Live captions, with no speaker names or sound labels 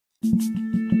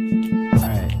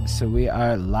Alright, so we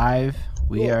are live.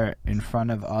 We Cool. are in front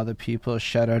of all the people.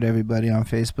 Shout out everybody on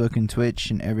Facebook and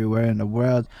Twitch and everywhere in the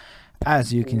world.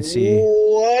 As you can see,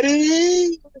 What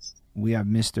is? we have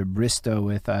Mr. Bristow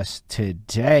with us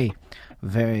today.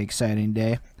 Very exciting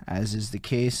day. As is the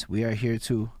case, we are here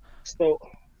to So,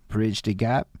 bridge the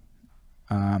gap.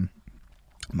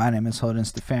 My name is Holden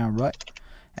Stefan Rutt,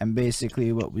 and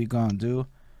basically what we're going to do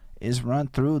is run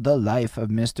through the life of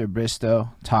Mr. Bristow,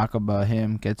 talk about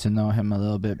him, get to know him a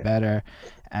little bit better,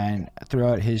 and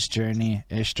throughout his journey,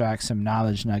 extract some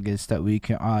knowledge nuggets that we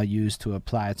can all use to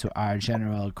apply to our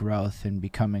general growth and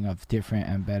becoming of different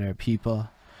and better people.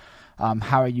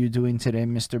 How are you doing today,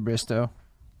 Mr. Bristow?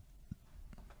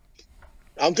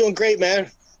 I'm doing great, man.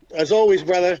 As always,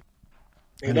 brother.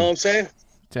 You know what I'm saying?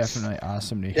 Definitely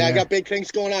awesome to hear. Yeah, I got big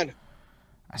things going on.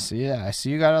 I see that. I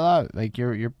see you got a lot. Like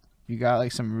you got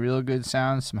like some real good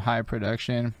sounds, some high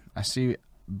production. I see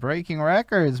Breaking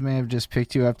Records may have just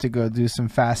picked you up to go do some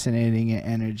fascinating and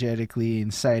energetically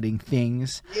inciting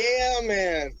things. Yeah,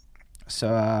 man.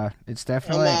 So it's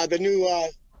definitely I'm the new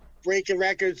Breaking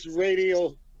Records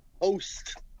radio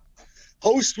host.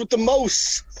 Host with the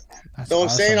most. that's Know what I'm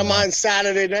saying? awesome, I'm man. on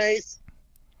Saturday nights.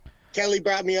 Kelly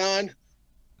brought me on.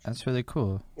 That's really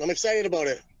cool. I'm excited about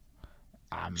it.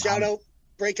 Shout out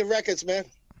Breaking Records, man.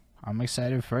 I'm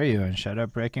excited for you, and shout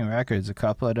out Breaking Records. A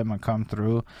couple of them have come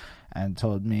through and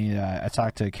told me I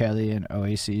talked to Kelly and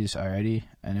Oasis already,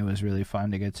 and it was really fun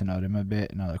to get to know them a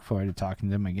bit, and I look forward to talking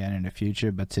to them again in the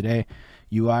future. But today,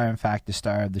 you are in fact the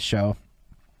star of the show,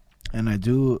 and I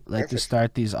do like to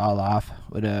start these all off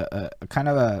with a kind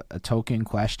of a token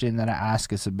question that I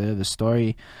ask. It's a bit of a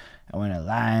story, and when it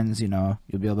lands, you know,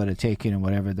 you'll be able to take it in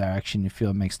whatever direction you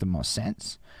feel makes the most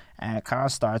sense. And it kind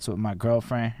of starts with my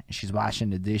girlfriend. She's washing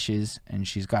the dishes, and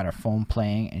she's got her phone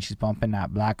playing, and she's bumping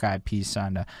that Black Eyed Peas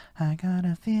song, the I got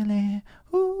a feeling,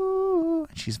 ooh.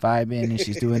 And she's vibing, and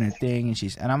she's doing her thing,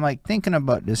 and I'm like thinking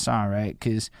about this song, right?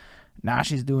 Because now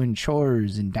she's doing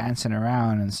chores and dancing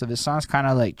around, and so the song's kind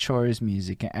of like chores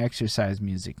music and exercise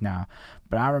music now.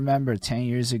 But I remember 10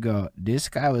 years ago, this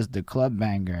guy was the club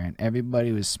banger, and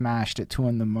everybody was smashed at 2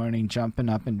 in the morning, jumping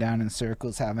up and down in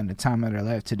circles, having the time of their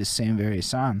life to the same very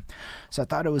song. So I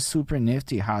thought it was super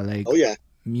nifty how like Oh, yeah.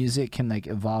 music can like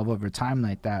evolve over time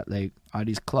like that. Like all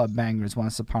these club bangers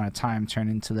once upon a time turn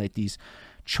into like these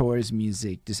chores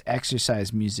music, this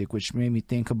exercise music, which made me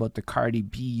think about the Cardi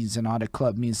B's and all the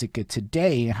club music of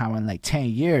today, and how in like 10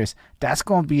 years that's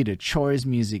gonna be the chores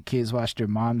music kids watch their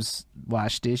moms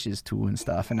wash dishes to and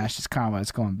stuff, and that's just kind of what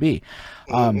it's gonna be.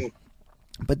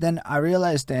 But then I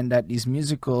realized then that these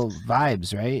musical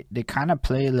vibes, right, they kind of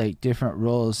play like different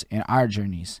roles in our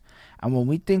journeys. And when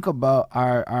we think about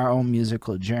our own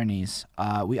musical journeys,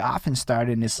 we often start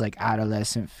in this like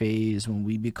adolescent phase when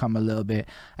we become a little bit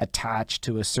attached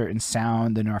to a certain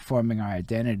sound and are forming our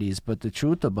identities. But the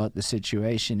truth about the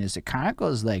situation is it kind of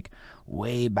goes like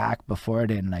way back before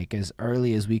then, like as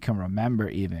early as we can remember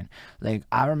even. Like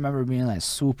I remember being like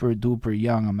super duper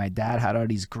young, and my dad had all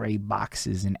these gray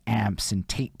boxes and amps and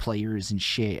tape players and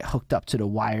shit hooked up to the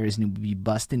wires, and he would be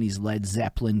busting these Led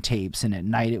Zeppelin tapes, and at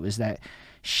night it was that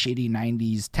shitty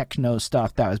 90s techno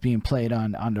stuff that was being played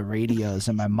on the radios,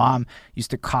 and my mom used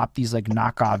to cop these like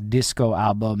knockoff disco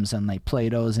albums and like play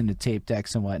those into tape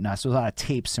decks and whatnot. So a lot of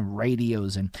tapes and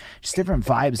radios and just different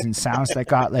vibes and sounds that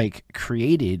got like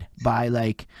created by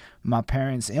like my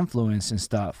parents' influence and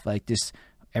stuff. Like this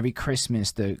every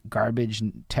Christmas, the garbage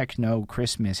techno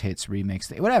Christmas hits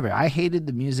remix, whatever. I hated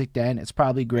the music then. It's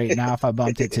probably great now. If I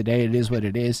bumped it today, it is what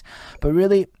it is. But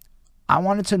really, I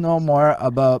wanted to know more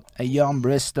about a young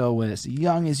Bristow, as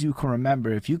young as you can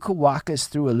remember. If you could walk us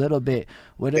through a little bit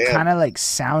what it kind of like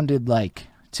sounded like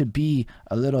to be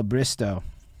a little Bristow.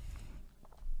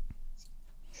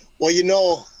 Well, you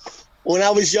know, when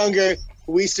I was younger,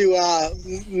 we used to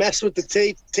mess with the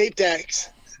tape decks,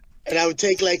 and I would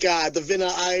take like the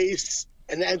Vanilla Ice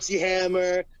and the MC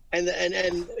Hammer, and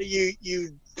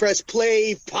you press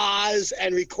play, pause,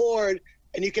 and record,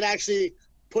 and you can actually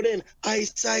put in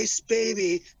ice, ice,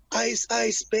 baby, ice,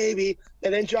 ice, baby,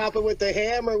 and then drop it with the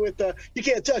hammer with the you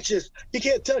can't touch this, you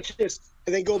can't touch this.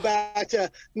 And then go back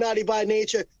to Naughty by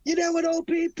Nature. You know what,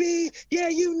 OPP? Yeah,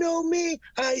 you know me.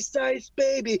 Ice, ice,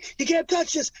 baby. You can't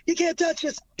touch this. You can't touch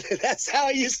this. That's how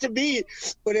it used to be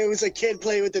when it was a kid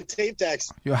playing with the tape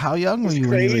decks. Yo, how young were you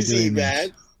when you were Crazy, doing man.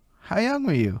 this? How young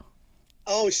were you?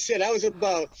 Oh, shit. I was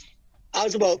about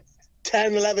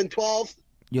 10, 11, 12.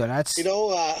 Yo, that's... You know,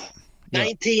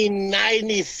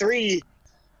 1993.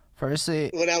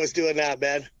 Firstly... when I was doing that,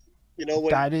 man. You know,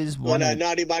 when that is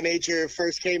Naughty by Nature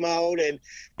first came out, and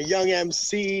Young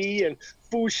MC and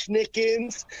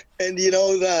Fu-Schnickens and, you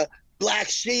know, the Black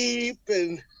Sheep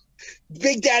and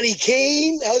Big Daddy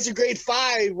Kane. I was in grade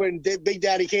 5 when Big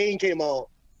Daddy Kane came out,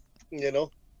 you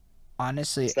know.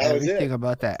 Honestly, So that was everything it.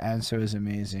 about that answer is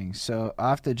amazing. So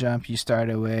off the jump, you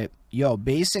started with, yo,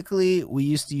 basically, we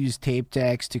used to use tape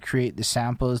decks to create the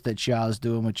samples that y'all is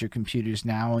doing with your computers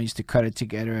now. We used to cut it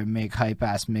together and make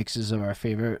hype-ass mixes of our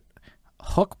favorite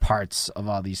hook parts of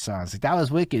all these songs. Like, that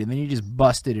was wicked, and then you just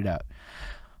busted it out.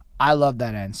 I love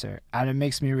that answer, and it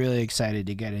makes me really excited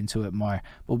to get into it more.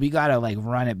 But we gotta, like,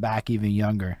 run it back even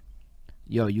younger.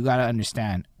 Yo, you gotta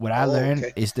understand. What I Oh, learned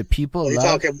okay. is the people Well,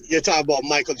 love. you're talking about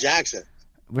Michael Jackson.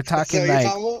 We're That's what talking you're like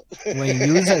talking about? when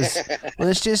you use us. Well,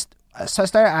 it's just so I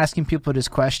started asking people this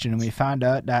question, and we found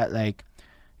out that like,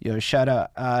 yo, shout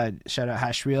out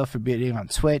Hash Real for being on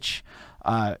Twitch.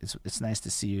 It's nice to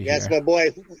see you Yes, here. my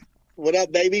boy. What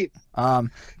up, baby?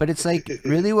 But it's like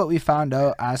really what we found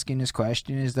out asking this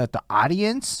question is that the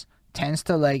audience tends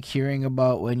to like hearing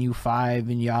about when you 5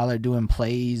 and y'all are doing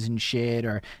plays and shit,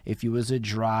 or if you was a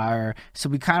drawer. So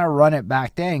we kind of run it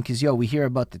back then because, yo, we hear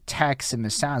about the texts and the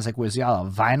sounds. Like, was y'all a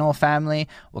vinyl family?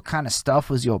 What kind of stuff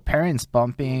was your parents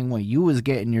bumping when you was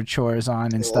getting your chores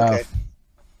on and stuff? Okay.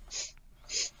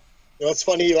 You know, it's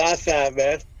funny you asked that,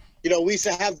 man. You know, we used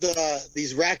to have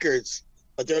these records,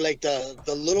 but they're like the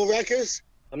little records.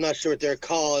 I'm not sure what they're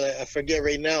called. I forget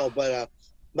right now. But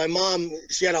my mom,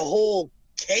 she had a whole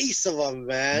case of them,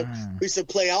 man. We used to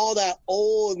play all that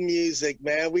old music,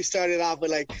 man. We started off with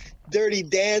like Dirty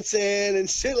Dancing and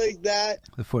shit like that.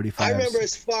 The 45. I remember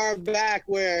as far back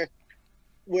where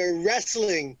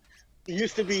wrestling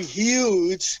used to be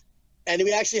huge, and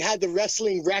we actually had the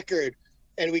wrestling record,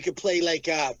 and we could play like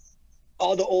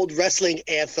all the old wrestling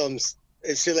anthems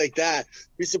and shit like that.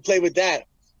 We used to play with that.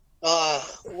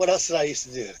 What else did I used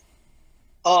to do?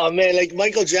 Oh man, like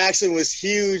Michael Jackson was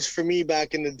huge for me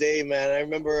back in the day, man. I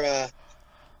remember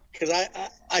because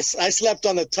I slept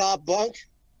on the top bunk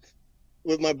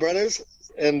with my brothers,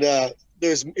 and it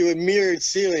was mirrored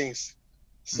ceilings.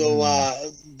 So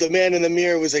The Man in the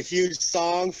Mirror was a huge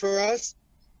song for us,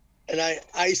 and I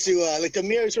used to like the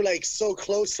mirrors were like so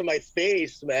close to my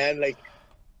face, man. Like,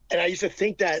 and I used to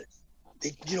think that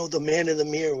you know the Man in the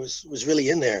Mirror was really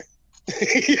in there.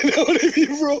 You know what I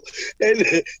mean, bro?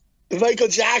 And Michael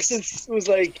Jackson was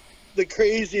like the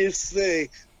craziest thing.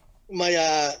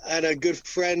 I had a good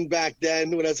friend back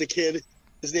then when I was a kid.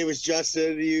 His name was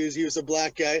Justin. He was a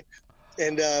black guy,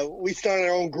 and we started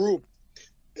our own group,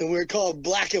 and we were called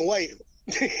Black and White.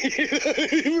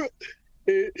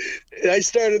 And I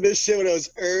started this shit when I was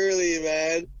early,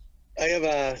 man. I have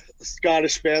a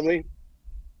Scottish family,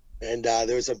 and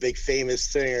there was a big famous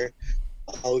singer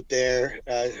out there.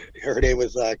 Her name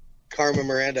was Carmen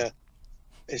Miranda.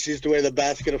 And she used to wear the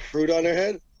basket of fruit on her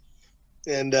head.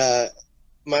 And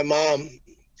my mom,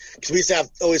 because we used to have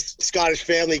always Scottish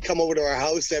family come over to our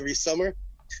house every summer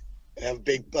and have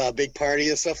a big party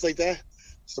and stuff like that.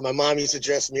 So my mom used to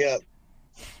dress me up.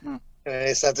 And I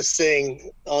used to have to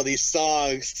sing all these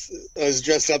songs. I was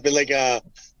dressed up in like a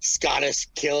Scottish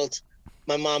kilt.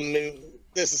 My mom,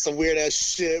 this is some weird ass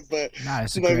shit, but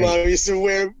my mom used to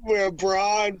wear a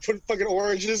bra and put fucking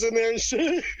oranges in there and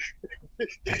shit.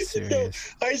 So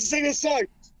I used to sing this song.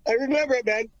 I remember it,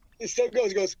 man. It still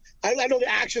goes. It goes. I know the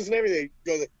actions and everything. It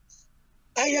goes.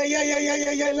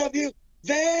 I love you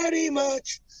very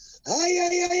much.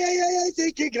 I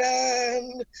think you're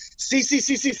grand. See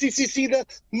the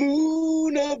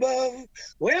moon above.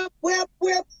 Way up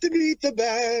to beat the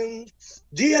band.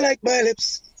 Do you like my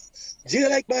lips? Do you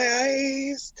like my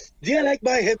eyes? Do you like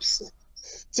my hips?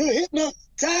 To hypnotize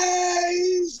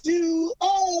you.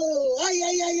 Oh,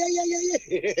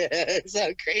 it's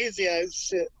that crazy ass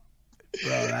shit.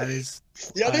 Bro, that is.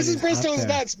 Yo, this is Bristol's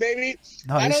Nuts, baby.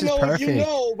 No, I don't know perfect. if you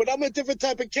know, but I'm a different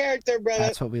type of character, brother.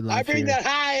 That's what we love. I bring that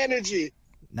high energy.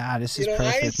 Nah, this is perfect,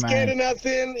 I ain't scared of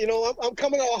nothing. You know, I'm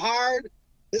coming out hard.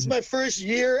 This is my first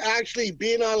year actually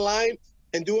being online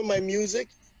and doing my music,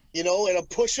 you know, and I'm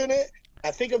pushing it. I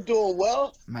think I'm doing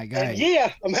well. My guy. And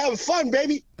yeah, I'm having fun,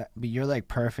 baby. But you're like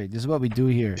perfect. This is what we do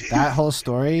here. That whole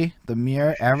story, the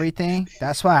mirror, everything.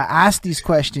 That's why I ask these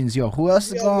questions. Yo, who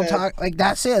else is going to talk? Like,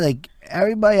 that's it. Like,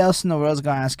 everybody else in the world is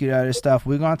going to ask you the other stuff.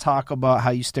 We're going to talk about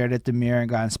how you stared at the mirror and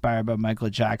got inspired by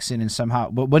Michael Jackson and somehow.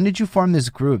 But when did you form this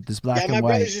group, this Black and White? My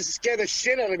brothers just scared the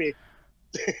shit out of me.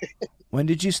 When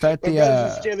did you start my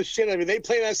brothers just scared the shit out of me. They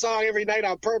play that song every night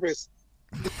on purpose.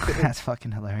 That's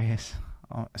fucking hilarious.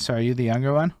 Oh, so are you the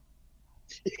younger one?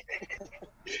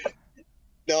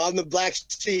 No, I'm the black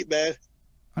sheep, man.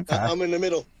 Okay. I'm in the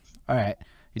middle. All right.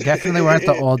 You definitely weren't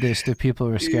the oldest if people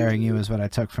were scaring you, is what I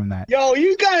took from that. Yo,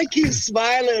 you gotta keep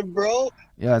smiling, bro.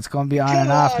 Yeah, it's gonna be on Come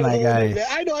and off, on, my Logan, guy. man.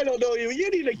 I know I don't know you. You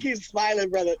need to keep smiling,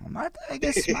 brother. I'm not I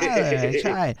guess smiling. I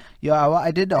tried. Yo,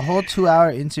 I did the whole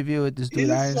 2-hour interview with this dude,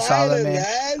 Keep Iron smiling, Solomon.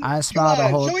 man. I Come smiled the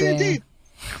on, whole show me your thing.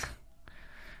 teeth.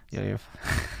 Yo, you're.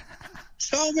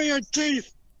 Show me your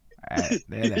teeth. Alright,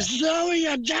 there. Show me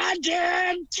your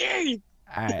goddamn teeth.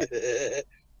 Alright.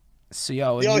 So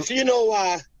yo, Yo, so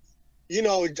you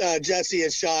know Jesse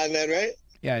and Sean, man, right?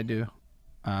 Yeah, I do.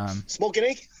 Smoking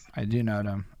Ink. I do know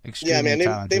them. Extremely Yeah, man,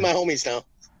 talented. they my homies now.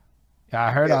 Yeah,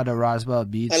 I heard Yeah. all the Roswell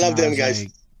beats. I love and them was guys.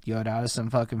 Like, yo, that was some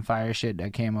fucking fire shit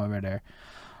that came over there.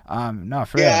 No,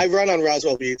 for Yeah, real. I run on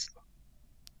Roswell beats.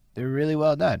 They're really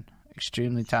well done.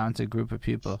 Extremely talented group of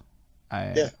people.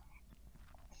 Yeah.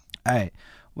 Alright.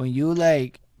 When you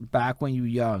back when you were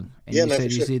young and Yeah, you man, said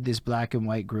for you sure. see this black and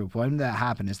white group, when did that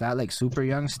happen? Is that like super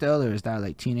young still, or is that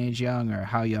like teenage young, or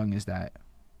how young is that?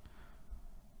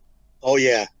 Oh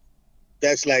yeah,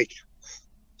 that's like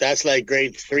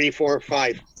grade 3, 4,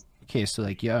 5. Okay, so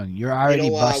like young. You're already You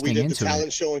know, we busting did the into talent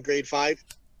it. show in grade 5.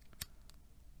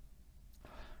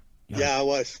 Yeah. Yeah, I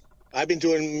was. I've been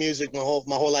doing music my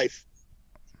whole life.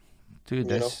 Dude, You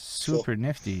that's know, super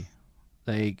nifty.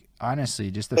 Like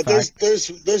honestly, just the But fact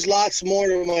there's lots more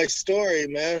to my story,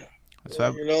 man. that's why,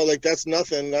 You know, like that's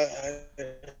nothing.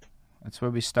 that's where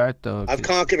we start though. I've 'cause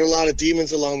conquered a lot of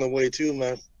demons along the way too,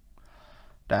 man.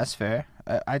 That's fair.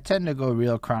 I tend to go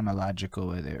real chronological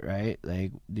with it, right?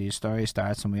 Like the story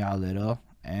starts when we are little,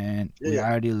 and we Yeah.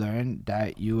 already learned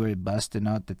that you were busting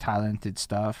out the talented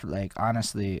stuff. Like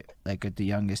honestly, like at the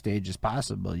youngest age as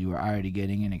possible, you were already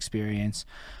getting an experience,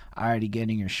 already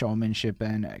getting your showmanship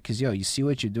in. Cause yo, you see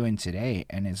what you're doing today,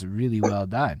 and it's really well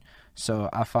done. So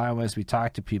I find as we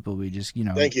talk to people, we just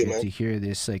Thank you, get man. to hear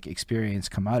this like experience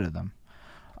come out of them.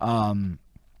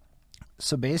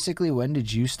 So basically, when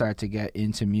did you start to get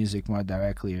into music more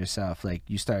directly yourself? Like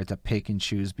you started to pick and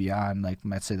choose beyond, like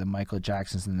let's say the Michael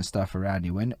Jacksons and the stuff around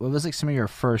you. What was like some of your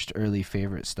first early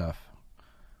favorite stuff?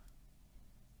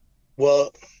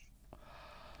 Well,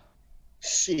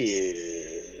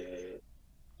 shit.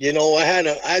 You know, I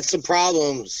had some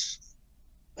problems.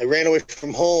 I ran away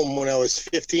from home when I was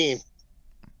 15,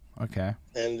 Okay.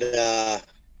 and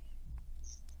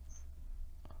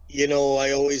you know,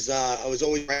 I was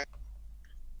always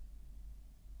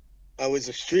I was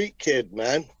a street kid,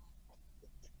 man.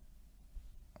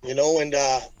 You know, and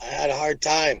I had a hard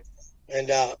time,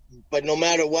 and but no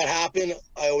matter what happened,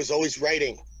 I was always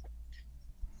writing.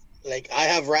 Like I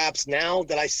have raps now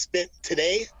that I spit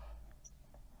today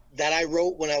that I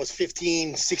wrote when I was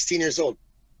 15, 16 years old.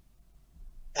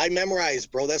 I memorized,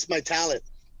 bro. That's my talent.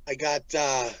 I got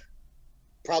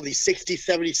probably 60,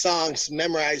 70 songs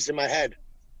memorized in my head,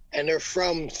 and they're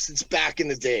from since back in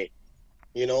the day,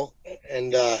 you know?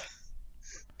 And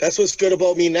that's what's good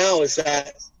about me now is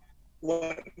that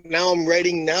now I'm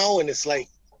writing now, and it's like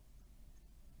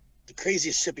the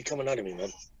craziest shit be coming out of me,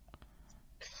 man.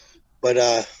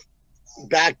 But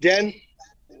back then,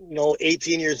 you know,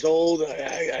 18 years old,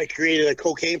 I created a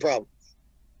cocaine problem.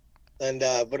 And,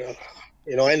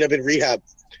 you know, I ended up in rehab.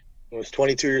 I was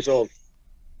 22 years old.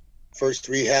 First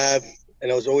rehab,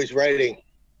 and I was always writing.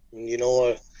 And, you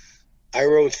know, I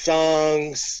wrote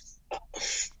songs.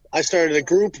 I started a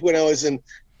group when I was in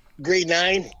grade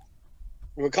 9.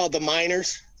 We were called the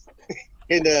Miners.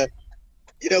 And,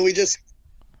 you know, we just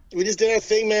did our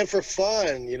thing, man, for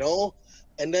fun, you know?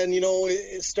 And then, you know,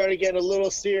 it started getting a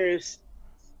little serious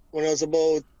when I was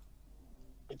about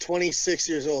 26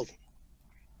 years old.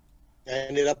 I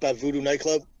ended up at Voodoo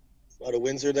Nightclub out of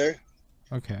Windsor there.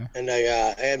 Okay. And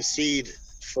I emceed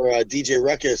for DJ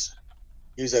Ruckus.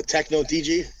 He was a techno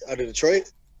DJ out of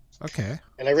Detroit. Okay.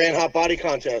 And I ran hot body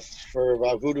contests for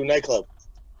Voodoo Nightclub.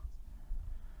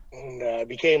 And I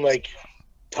became like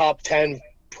top 10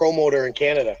 promoter in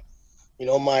Canada. You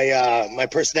know, my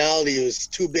personality was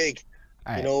too big,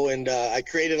 you know, and I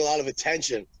created a lot of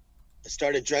attention. I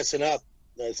started dressing up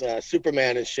as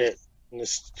Superman and shit on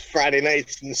this Friday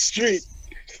nights in the street,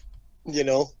 you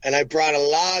know, and I brought a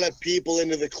lot of people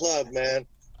into the club, man.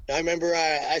 I remember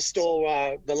I stole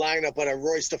the lineup at a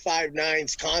Royce da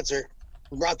 5'9's concert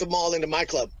and brought them all into my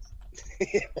club.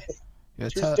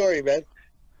 True story, man.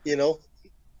 You know?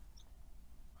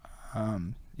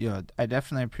 Yo, I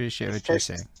definitely appreciate what you're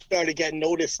saying. Started getting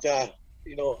noticed,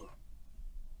 you know,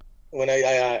 when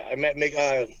I met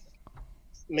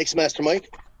Mixmaster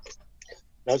Mike.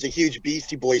 I was a huge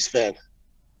Beastie Boys fan.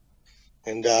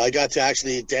 And I got to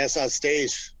actually dance on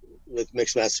stage with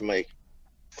Mixmaster Mike.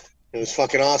 It was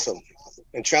fucking awesome.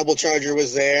 And Treble Charger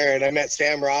was there, and I met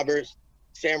Sam Roberts.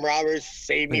 Sam Roberts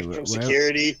saved me from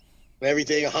security. and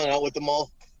everything. I hung out with them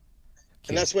all. Okay.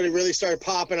 And that's when it really started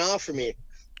popping off for me.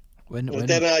 When But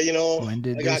then, when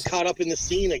did I got this caught up in the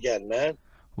scene again, man.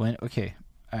 when okay,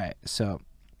 all right. So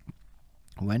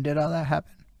when did all that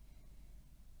happen?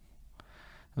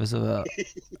 It was a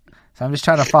so I'm just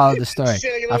trying to follow the story.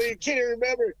 Shit, you can't even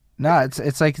remember. No,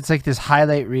 it's like this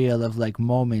highlight reel of like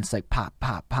moments like pop,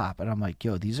 pop, pop, and I'm like,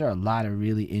 yo, these are a lot of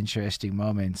really interesting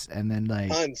moments. And then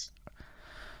like, Tons.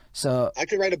 so I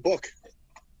could write a book.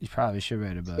 you probably should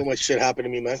write a So book, much shit happened to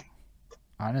me, man.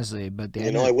 honestly. But the You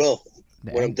end know, of- I will.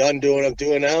 the When I'm end- done doing what I'm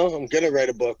doing now, I'm gonna write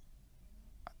a book.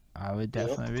 I would you know?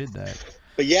 definitely read that.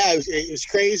 But yeah, it was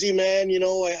crazy, man. You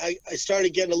know, I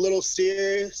started getting a little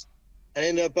serious. I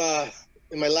ended up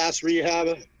in my last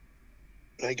rehab.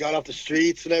 I got off the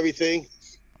streets and everything,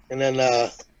 and then I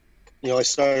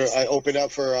opened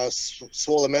up for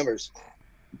Swollen Members,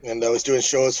 and I was doing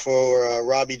shows for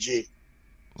Robbie G.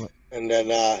 What? And then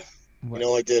What?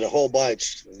 I did a whole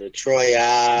bunch. I did Troy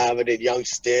Ave, I did Young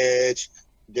Stitch,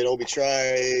 I did Obi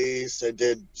Trice, I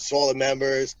did Swollen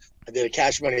Members, I did a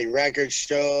Cash Money Records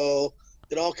show,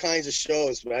 did all kinds of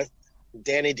shows, man.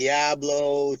 Danny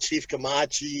Diablo, Chief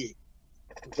Camachi,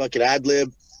 fucking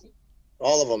Adlib,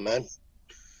 all of them, man.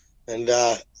 And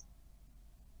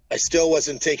I still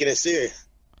wasn't taking it serious.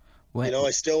 When, I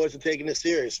still wasn't taking it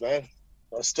serious, man.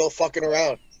 I was still fucking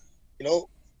around,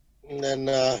 And then,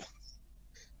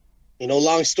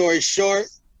 long story short,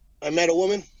 I met a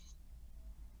woman,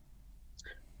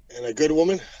 and a good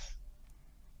woman,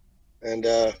 and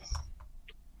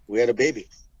we had a baby.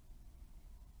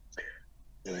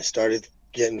 And I started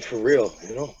getting for real,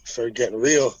 started getting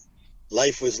real.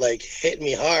 Life was like hitting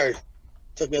me hard.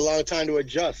 Took me a long time to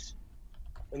adjust.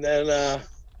 And then I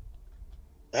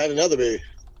had another baby.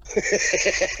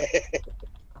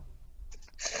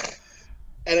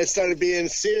 And I started being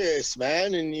serious,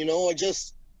 man. And, I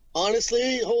just,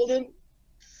 honestly, Holden,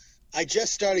 I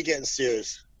just started getting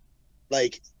serious.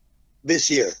 Like, this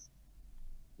year.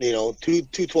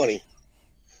 220.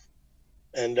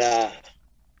 And I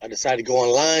decided to go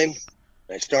online.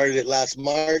 I started it last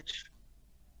March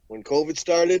when COVID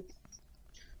started.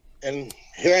 And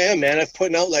here I am, man. I'm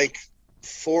putting out like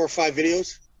 4 or 5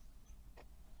 videos.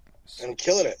 And I'm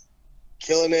killing it.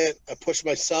 Killing it. I push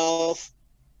myself.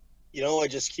 I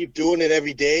just keep doing it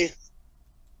every day.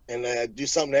 And I do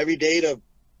something every day to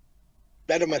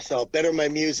better myself, better my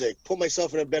music, put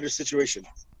myself in a better situation.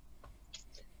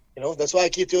 That's why I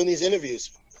keep doing these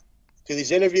interviews. Do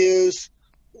these interviews,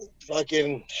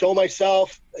 fucking show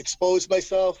myself, expose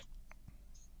myself.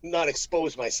 Not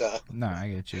expose myself. no, I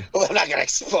get you. Well, I'm not gonna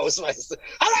expose myself.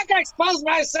 I'm not gonna expose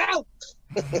myself.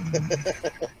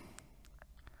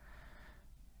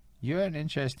 You're an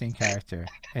interesting character,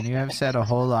 and you have said a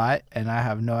whole lot, and I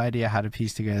have no idea how to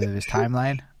piece together this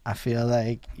timeline. I feel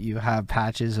like you have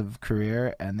patches of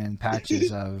career and then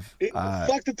patches of.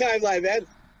 Fuck the timeline, man.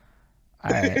 All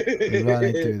right, we're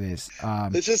running through this.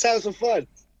 Let's just have some fun.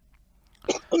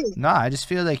 No, I just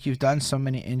feel like you've done so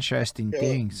many interesting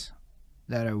things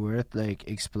that are worth like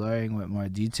exploring with more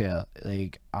detail.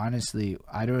 Like honestly,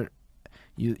 I don't.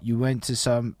 You went to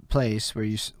some place where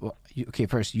okay,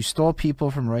 first you stole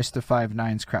people from Royce da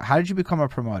 5'9's crowd. How did you become a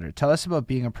promoter? Tell us about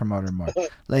being a promoter more.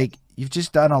 Like you've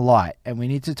just done a lot, and we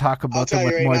need to talk about them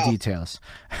with more details.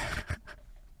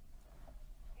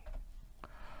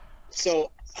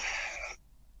 So,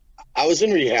 I was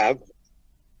in rehab,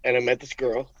 and I met this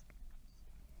girl,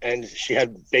 and she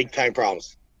had big time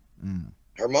problems.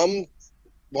 Her mom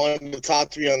wanted to talk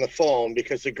to me on the phone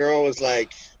because the girl was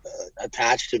like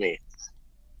attached to me.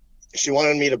 She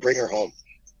wanted me to bring her home.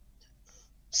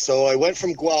 So I went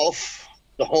from Guelph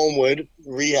to Homewood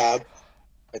rehab.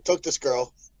 I took this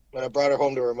girl and I brought her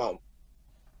home to her mom.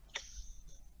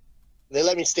 They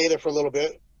let me stay there for a little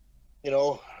bit.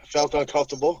 I felt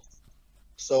uncomfortable.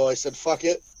 So I said, fuck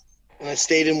it. And I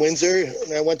stayed in Windsor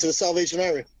and I went to the Salvation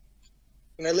Army.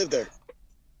 And I lived there.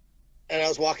 And I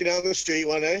was walking down the street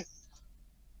one day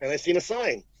and I seen a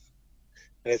sign.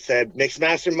 And it said,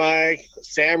 Mixmaster Mike,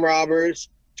 Sam Roberts,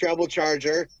 Treble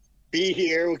Charger, be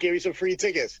here, we'll give you some free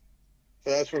tickets. So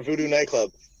that's for Voodoo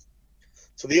Nightclub.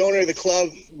 So the owner of the club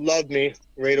loved me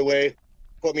right away,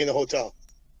 put me in the hotel.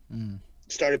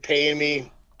 Started paying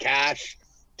me cash,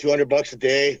 $200 a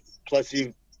day, plus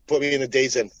he put me in the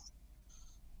Days Inn.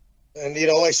 And,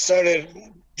 I started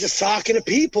just talking to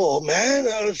people, man.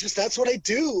 That's what I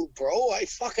do, bro. I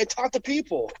talk to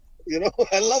people.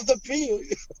 I love the people.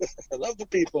 I love the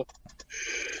people.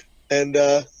 And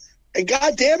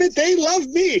God damn it, they love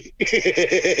me.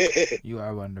 You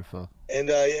are wonderful. And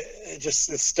it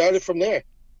started from there.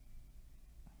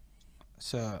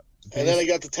 So. And then I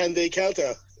got the 10-day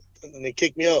countdown, and they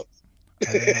kicked me out.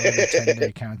 I don't know what a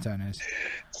 10-day countdown is.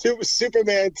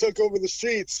 Superman took over the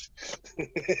streets.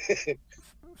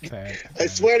 Fair I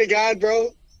enough. swear to God, bro,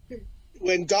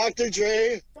 when Dr.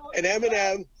 Dre and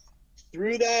Eminem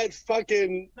threw that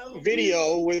fucking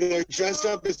video where they're dressed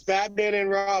up as Batman and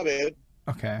Robin,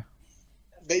 Okay.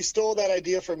 they stole that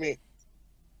idea from me.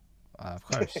 Of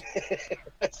course.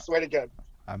 I swear to God.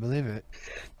 I believe it.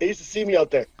 They used to see me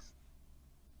out there.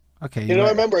 Okay. You know,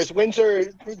 remember, it's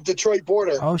Windsor, Detroit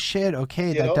border. Oh shit. Okay,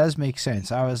 You that know? does make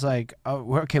sense. I was like,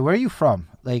 oh, okay, where are you from?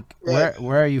 Like, Right.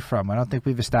 where are you from? I don't think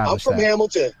we've I'm established from that.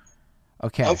 Hamilton.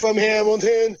 Okay. I'm from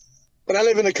Hamilton, but I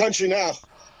live in the country now.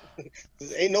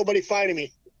 Ain't nobody finding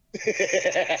me.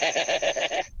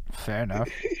 Fair enough.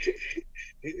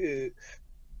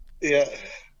 Yeah.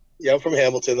 Yeah, I'm from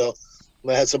Hamilton, though.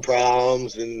 I had some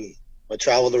problems, and I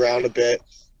traveled around a bit.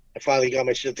 I finally got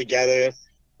my shit together.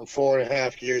 I'm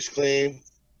 4.5 years clean.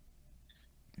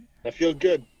 I feel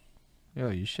good. Yo,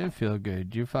 you should feel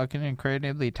good. You're fucking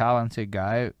incredibly talented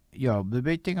guy. Yo, the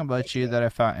big thing about you that I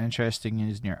found interesting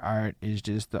is in your art is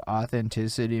just the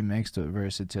authenticity mixed with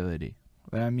versatility.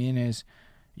 What I mean is,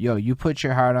 yo, you put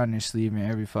your heart on your sleeve in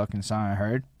every fucking song I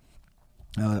heard.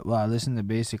 Well, I listened to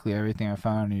basically everything I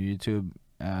found on YouTube,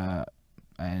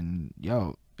 and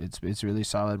yo, it's really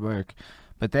solid work.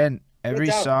 But then every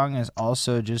doubt. song is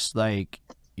also just like,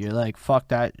 you're like, fuck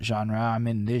that genre. I'm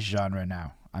in this genre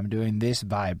now. I'm doing this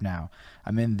vibe now.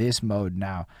 I'm in this mode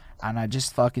now. And I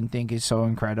just fucking think it's so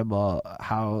incredible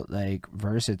how like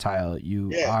versatile you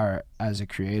Yeah. are as a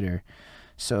creator.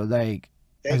 So like,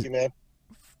 Thank you, man.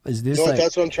 is this You know what? like,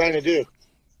 That's what I'm trying to do.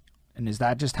 and is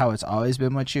that just how it's always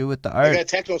been with you with the I art? got a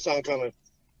techno song coming.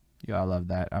 Yo, I love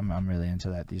that. I'm really into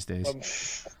that these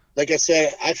days. Like I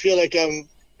said, I feel like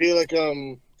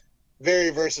I'm very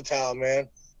versatile, man.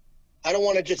 I don't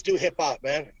want to just do hip hop,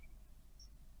 man.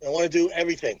 I want to do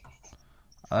everything.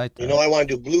 I like that. You know, I want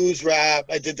to do blues rap.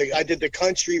 I did the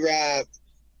country rap.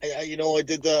 I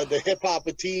did the hip hop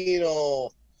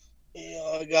Latino. You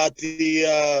know, I got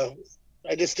the.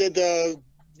 I just did the,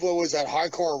 what was that,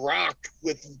 hardcore rock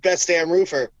with Best Damn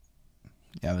Roofer.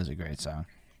 That was a great song.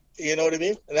 You know what I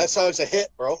mean? And that song's a hit,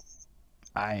 bro.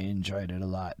 I enjoyed it a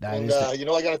lot. That And is the- you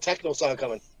know, I got a techno song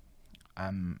coming.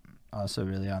 I'm also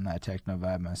really on that techno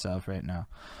vibe myself right now.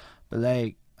 But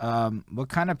like, what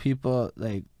kind of people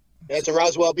like? Yeah, it's a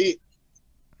Roswell beat.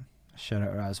 Shout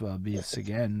out Roswell Beats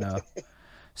again, though.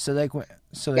 So like,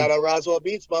 so Got like, a Roswell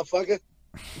beats, motherfucker.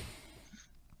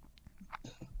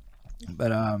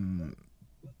 but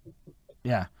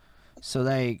yeah. So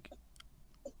like,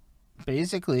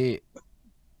 basically,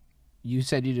 you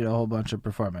said you did a whole bunch of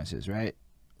performances, right?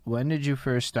 When did you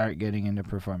first start getting into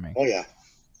performing? Oh yeah.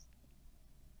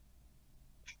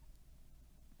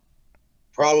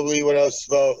 Probably when I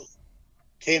was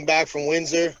came back from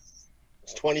Windsor. I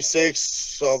was 26,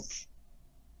 so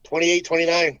 28,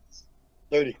 29,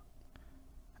 30.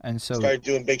 And so, Started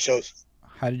doing big shows.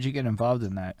 how did you get involved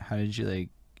in that? How did you like?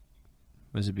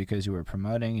 Was it because you were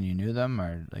promoting and you knew them,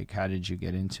 or like how did you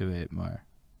get into it more?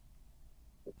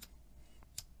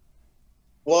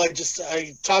 Well,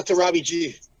 I talked to Robbie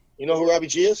G. You know who Robbie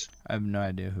G is? I have no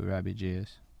idea who Robbie G is.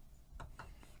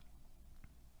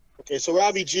 Okay, so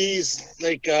Robbie G's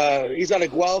like he's out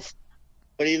of Guelph,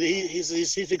 but he's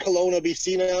in Kelowna,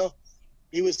 BC now.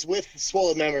 He was with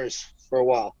Swollen Members for a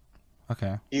while.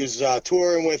 Okay. He was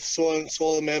touring with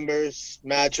Swollen Members,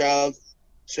 Mad Child,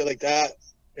 shit like that,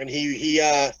 and he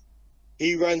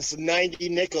runs 90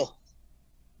 Nickel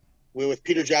with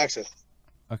Peter Jackson.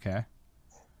 Okay.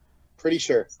 Pretty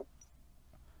sure.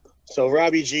 So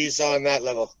Robbie G's on that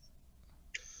level.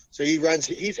 So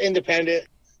he's independent.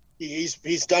 He's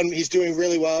doing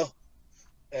really well,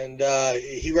 and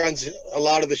he runs a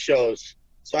lot of the shows.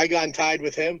 So I got tied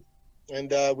with him,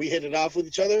 and we hit it off with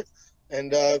each other,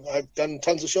 and I've done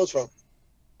tons of shows for him.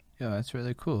 Yeah, that's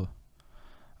really cool.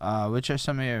 Which are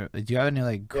some of your? Do you have any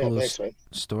like Yeah, cool thanks, man.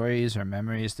 stories or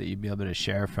memories that you'd be able to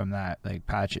share from that like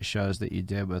patch of shows that you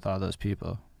did with all those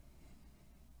people?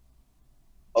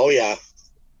 Oh yeah.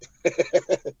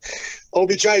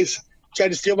 Obi tried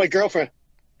to steal my girlfriend.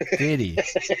 Did he?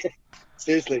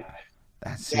 Seriously.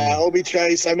 That's Yeah, Obi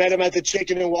Trice. I met him at the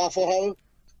Chicken and Waffle House,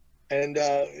 and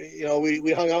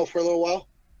we hung out for a little while,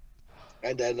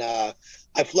 and then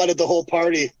I flooded the whole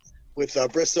party with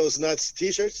Bristow's Nuts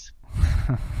T-shirts,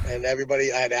 and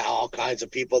everybody. I had all kinds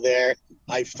of people there.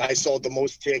 I sold the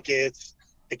most tickets.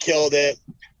 I killed it.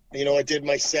 You know, I did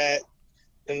my set,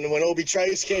 and when Obi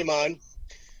Trice came on,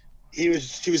 he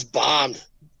was bombed.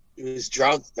 He was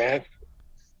drunk, man,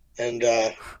 and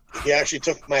he actually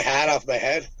took my hat off my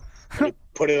head. And he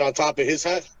put it on top of his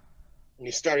head, and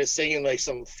he started singing like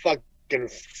some fucking fucking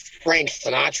Frank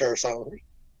Sinatra or something.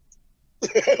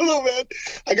 I don't know, man.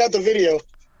 I got the video.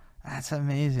 That's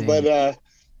amazing. But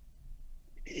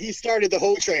he started the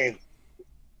whole train.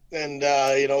 And,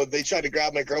 they tried to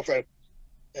grab my girlfriend.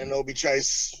 And Obi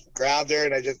tries grabbed her,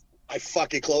 and I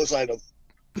fucking clotheslined him.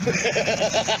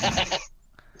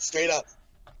 Straight up.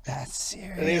 That's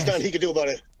serious. And there's nothing he could do about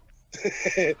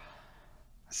it.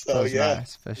 So, yeah,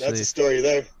 especially that's a story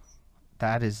there.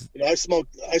 that is. I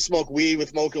smoke weed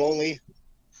with Mocha only.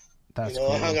 That's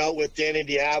cool. I hung out with Danny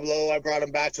Diablo. I brought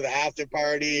him back to the after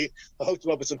party. I hooked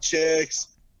him up with some chicks.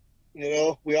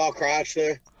 We all crashed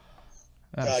there.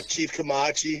 Chief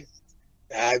Kamachi,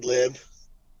 Ad Lib.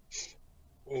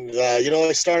 And,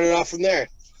 I started off from there.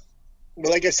 But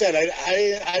like I said,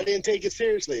 I didn't take it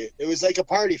seriously. It was like a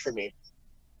party for me,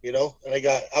 and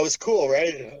I was cool,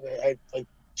 right? I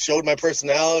showed my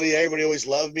personality. Everybody always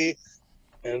loved me.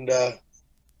 And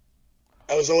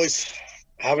I was always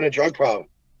having a drug problem.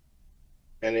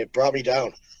 And it brought me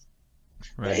down.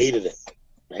 Right. I hated it.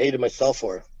 I hated myself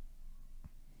for it.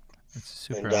 It's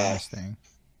super interesting.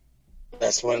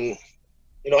 That's when,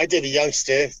 I did a Young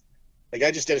Stitch. Like, I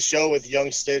just did a show with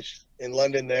Young Stitch in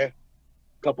London there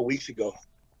a couple weeks ago.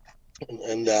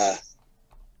 And I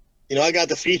got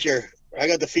the feature. I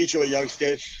got the feature with Young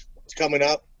Stitch. It's coming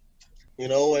up,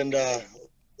 and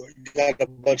got a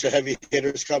bunch of heavy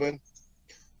hitters coming.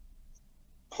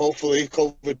 Hopefully,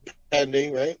 COVID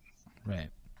pending, right? Right.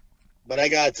 But I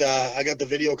got the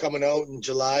video coming out in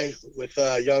July with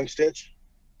Young Stitch.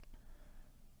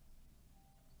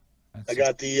 I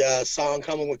got the song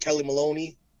coming with Kelly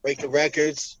Maloney, Break the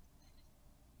Records.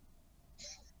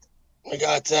 I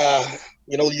got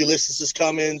Ulysses is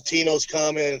coming, Tino's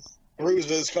coming,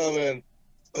 Bruiser's coming.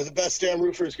 The Best Damn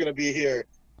Roofer is going to be here.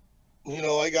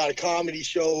 I got a comedy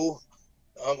show.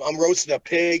 I'm roasting a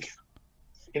pig.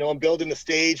 I'm building the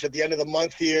stage at the end of the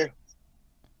month here.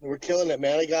 We're killing it,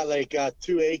 man. I got like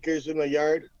 2 acres in my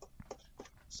yard.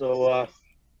 So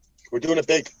we're doing it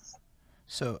big.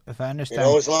 So if I understand,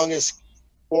 as long as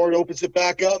Ford opens it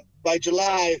back up by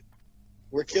July,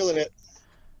 we're killing it.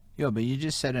 Yo, but you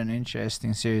just said an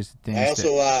interesting series of things. I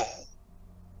also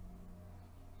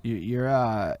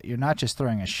you're not just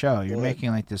throwing a show. You're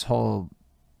making like this whole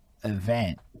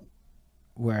event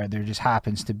where there just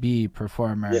happens to be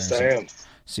performers. Yes, I am.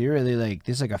 So you're really like,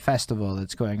 this is like a festival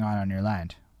that's going on your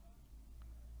land.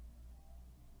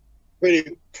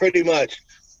 Pretty much.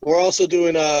 We're also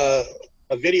doing a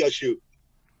video shoot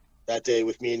that day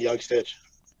with me and Young Stitch.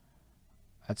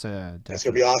 That's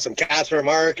gonna be awesome. Casper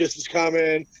Marcus is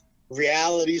coming.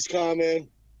 Reality's coming.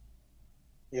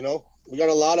 We got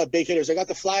a lot of big hitters. I got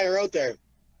the flyer out there.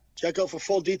 Check out for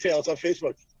full details on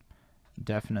Facebook.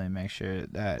 Definitely make sure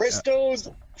that Bristo's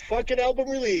fucking album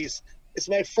release. It's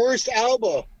my first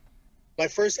album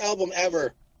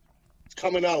ever. It's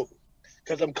coming out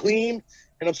because I'm clean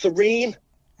and I'm serene.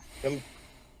 I'm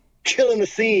killing the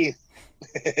scene.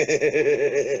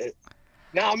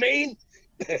 Now I mean.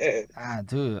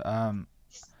 Dude.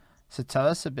 So tell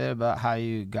us a bit about how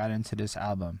you got into this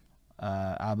album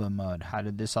mode. How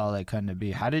did this all like come to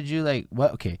be? How did you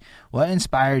what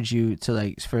inspired you to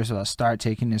like, first of all, start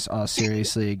taking this all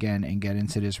seriously again and get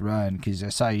into this run? Because I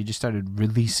saw you just started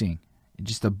releasing,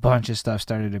 just a bunch of stuff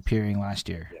started appearing last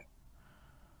year. Yeah.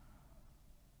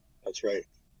 That's right.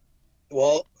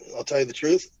 Well, I'll tell you the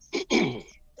truth. I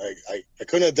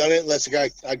couldn't have done it unless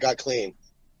I got clean.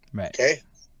 Right. Okay.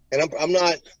 And I'm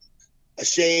not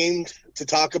ashamed to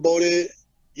talk about it.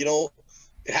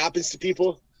 It happens to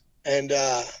people. And,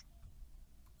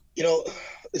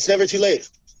 it's never too late.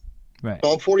 Right.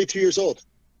 I'm 42 years old.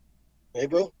 Hey,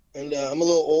 bro. And I'm a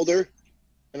little older,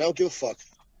 and I don't give a fuck.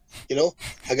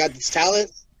 I got this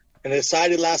talent, and I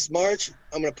decided last March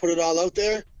I'm going to put it all out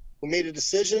there. We made a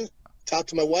decision. Talked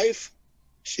to my wife.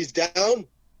 She's down.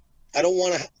 I don't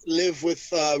want to live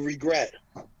with regret.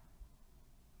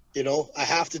 I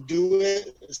have to do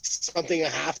it. It's something I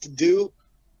have to do.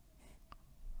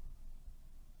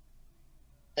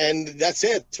 And that's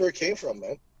it. That's where it came from,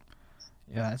 man.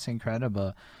 Yeah, that's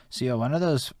incredible. So, one of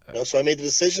those... so I made the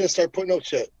decision to start putting out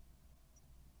shit.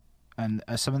 And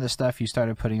some of the stuff you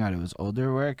started putting out, it was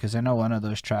older work? Because I know one of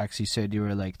those tracks, you said you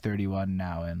were like 31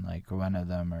 now, and like one of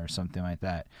them or something like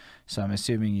that. So I'm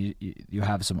assuming you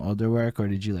have some older work, or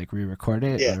did you like re-record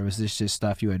it? Yeah. Or was this just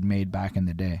stuff you had made back in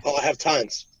the day? Oh, I have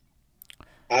tons.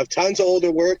 I have tons of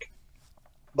older work.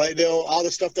 But, all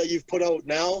the stuff that you've put out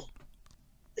now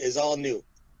is all new.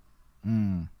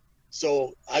 Mm.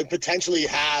 So I potentially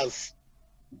have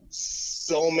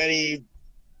so many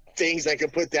things I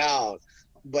can put down,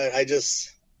 but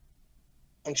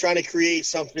I'm trying to create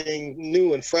something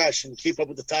new and fresh and keep up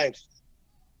with the times.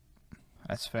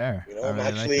 That's fair. You know, I really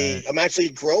like that. I'm actually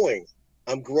growing.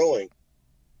 I'm growing.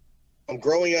 I'm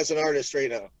growing as an artist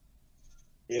right now.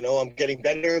 You know, I'm getting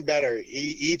better and better.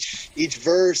 Each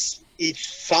verse, each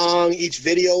song, each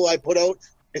video I put out,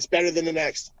 it's better than the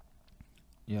next.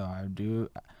 Yo, I do.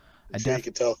 I'm sure you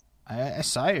can tell. I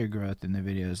saw your growth in the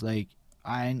videos. Like,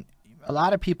 a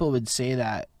lot of people would say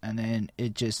that, and then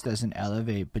it just doesn't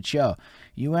elevate. But yo,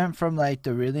 you went from like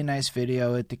the really nice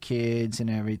video with the kids and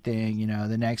everything. You know,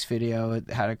 the next video it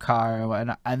had a car and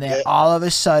whatnot, and then all of a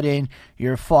sudden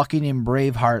you're fucking in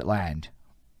Braveheart land,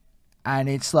 and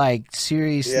it's like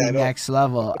seriously next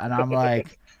level. And I'm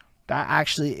like, that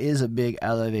actually is a big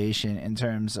elevation in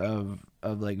terms of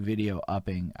like video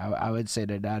upping. I would say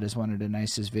that is one of the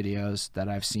nicest videos that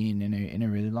I've seen in a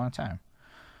really long time.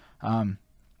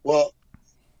 Well,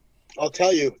 I'll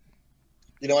tell you,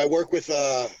 you know, I work with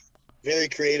a very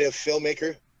creative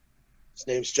filmmaker. His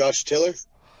name's Josh Tiller.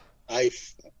 I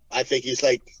think he's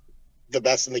like the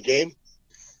best in the game,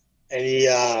 and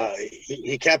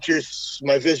he captures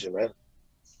my vision, man.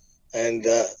 And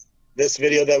this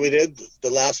video that we did,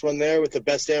 the last one there with the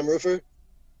best damn roofer,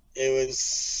 it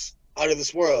was out of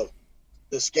this world.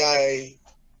 This guy,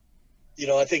 you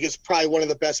know, I think it's probably one of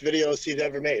the best videos he's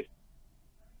ever made.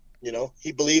 You know,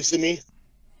 he believes in me,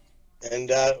 and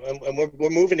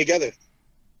we're moving together.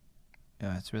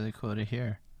 Yeah, it's really cool to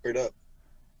hear. Straight up.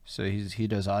 So he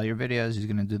does all your videos. He's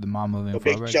gonna do the mom moving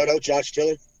Big forward. shout out, Josh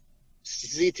Tiller,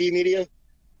 ZT Media.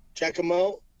 Check him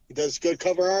out. He does good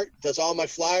cover art. Does all my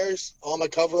flyers, all my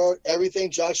cover art, everything.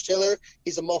 Josh Tiller.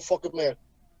 He's a motherfucking man.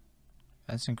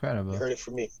 That's incredible. You heard it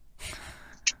from me.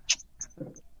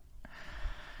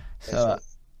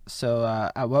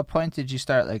 So at what point did you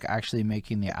start like actually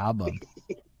making the album?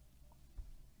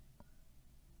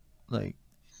 Like,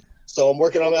 so I'm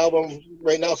working on the album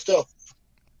right now still.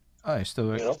 Oh, you're still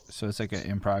working? You know? So it's like an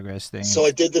in progress thing. So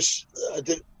I did this.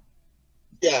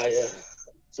 Yeah.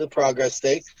 It's a progress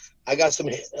thing. I got some,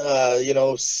 you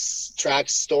know,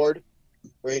 tracks stored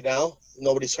right now.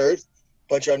 Nobody's heard.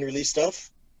 Bunch of unreleased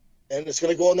stuff, and it's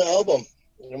gonna go on the album.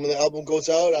 And when the album goes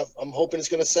out, I'm hoping it's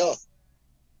gonna sell.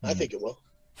 I think it will.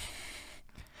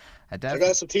 I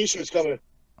got some T-shirts coming.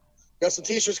 Got some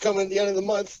T-shirts coming at the end of the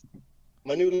month.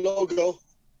 My new logo.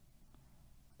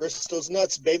 Bristol's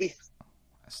nuts, baby.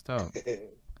 That's dope.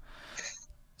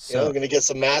 So, you know, I'm gonna get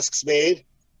some masks made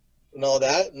and all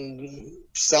that, and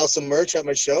sell some merch at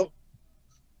my show. It'd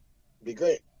be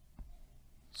great.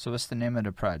 So what's the name of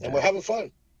the project? And we're having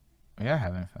fun. We are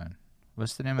having fun.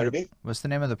 What's the name of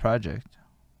the project?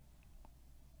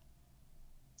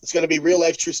 It's gonna be real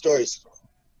life, true stories.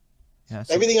 Yeah,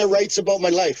 everything I write's about my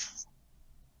life.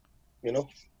 You know,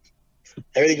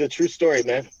 everything's a true story,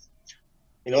 man.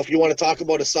 You know, if you want to talk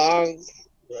about a song,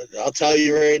 I'll tell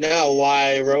you right now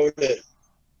why I wrote it.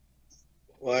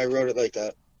 Why I wrote it like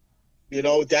that. You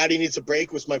know, Daddy Needs a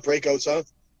Break was my breakout song.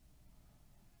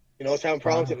 You know, I was having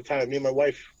problems at the time. Me and my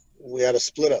wife, we had a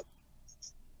split up.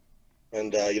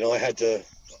 And, you know, I had to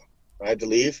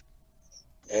leave.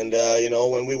 And, you know,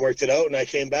 when we worked it out and I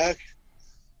came back,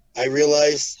 I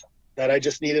realized that I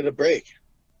just needed a break.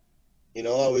 You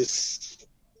know, I was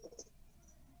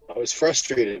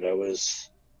frustrated. You know,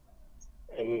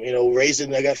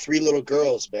 I got 3 little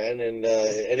girls, man, and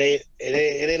it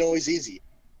ain't always easy.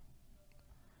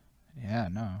 Yeah,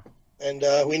 no. And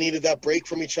we needed that break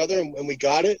from each other, and we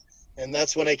got it. And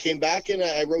that's when I came back and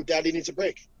I wrote Daddy Needs a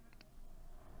Break.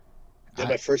 Did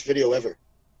my first video ever.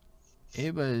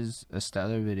 It was a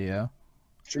stellar video.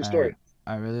 True story.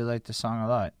 I really liked the song a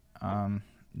lot.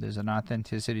 There's an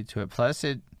authenticity to it. Plus,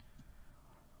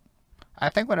 I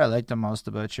think what I like the most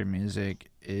about your music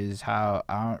is how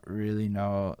I don't really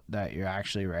know that you're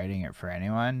actually writing it for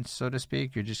anyone, so to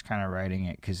speak. You're just kind of writing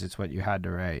it because it's what you had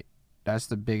to write. That's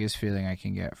the biggest feeling I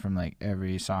can get from like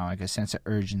every song, like a sense of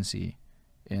urgency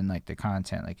in like the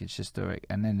content. Like it's just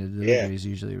and then the delivery is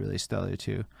usually really stellar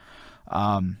too.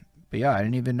 But yeah, I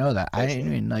didn't even know that. I didn't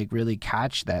even like really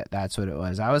catch that that's what it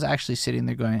was. I was actually sitting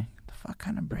there going, what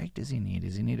kind of break does he need?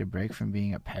 Does he need a break from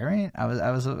being a parent?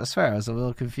 I swear I was a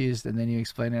little confused, and then you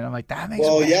explained it. I'm like, that makes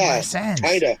more sense.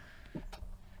 Kinda.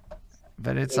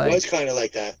 But it was kind of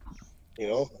like that, you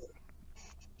know.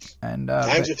 And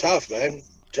times are tough, man.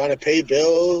 Trying to pay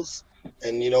bills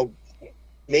and, you know,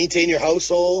 maintain your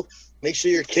household, make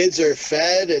sure your kids are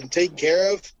fed and taken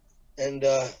care of, and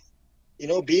you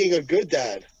know, being a good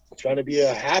dad, trying to be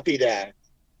a happy dad,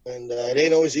 and it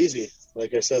ain't always easy,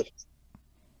 like I said.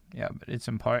 Yeah, but it's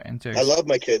important to. I love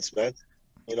my kids, man.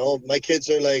 You know, my kids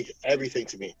are like everything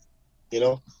to me, you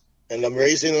know, and I'm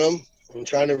raising them. I'm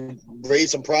trying to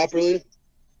raise them properly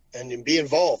and be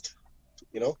involved,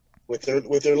 you know, with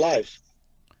their lives.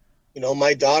 You know,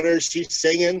 my daughter, she's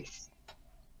singing,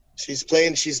 she's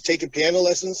playing, she's taking piano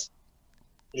lessons.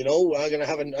 You know, I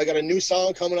got a new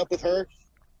song coming up with her,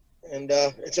 and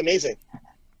it's amazing.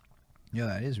 Yeah,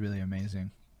 that is really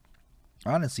amazing.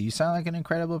 Honestly, you sound like an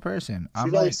incredible person. I'm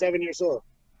She's only like, 7 years old.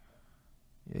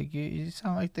 you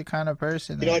sound like the kind of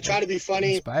person You know, I that try like to be funny.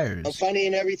 I'm inspires. funny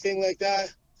and everything like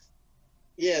that.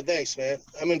 Yeah, thanks, man.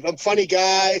 I mean, I'm a funny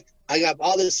guy. I got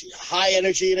all this high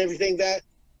energy and everything that,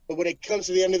 but when it comes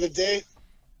to the end of the day,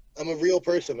 I'm a real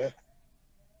person, man.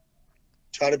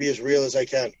 Try to be as real as I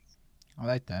can. I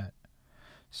like that.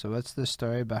 So, what's the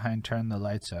story behind Turn the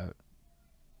Lights Out?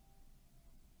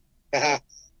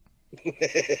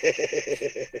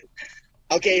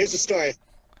 Okay, here's the story.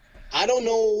 I don't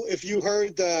know if you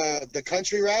heard the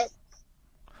country rap,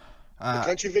 the Uh,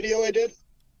 country video I did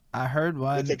I heard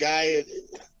with the one. guy,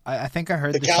 I think I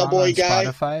heard the the song cowboy on guy.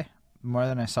 Spotify more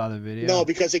than I saw the No, video.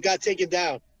 because it got taken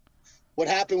down. What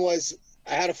happened was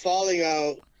I had a falling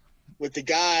out with the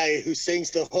guy who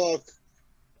sings the hook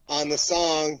on the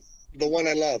song "The One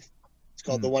I Love." It's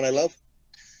called Hmm. "The One I Love,"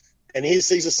 and he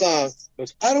sings a song.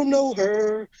 Goes, I don't know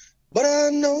her, but I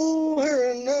know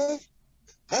her enough.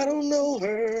 I don't know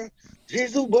her.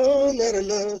 She's the one that I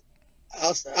love.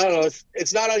 I don't know.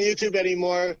 It's not on YouTube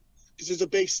anymore because there's a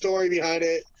big story behind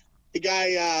it. The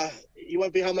guy, he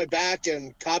went behind my back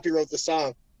and copywrote the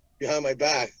song behind my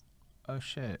back. Oh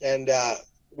shit. And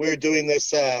we were doing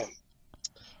this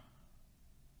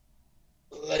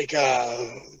like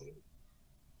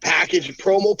package,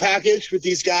 promo package with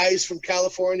these guys from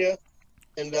California,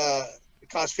 and it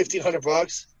cost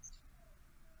 $1,500,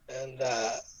 and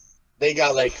they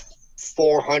got like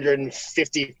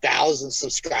 450,000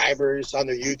 subscribers on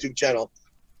their YouTube channel.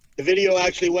 The video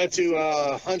actually went to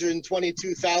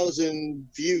 122,000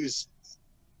 views.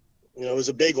 You know, it was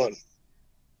a big one.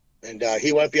 And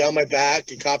he went behind my back.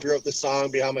 He copywrote the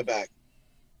song behind my back.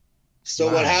 So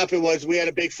Wow. what happened was we had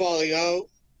a big falling out.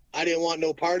 I didn't want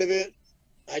no part of it.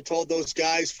 I told those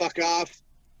guys, fuck off.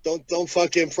 Don't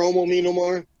fucking promo me no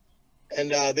more.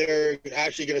 And they're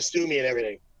actually going to sue me and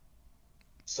everything.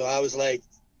 So I was like,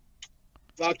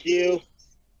 fuck you.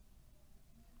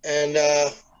 And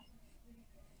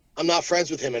I'm not friends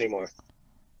with him anymore.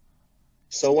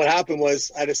 So what happened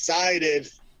was I decided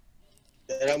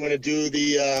that I'm going to do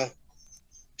the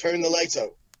turn the lights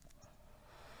out.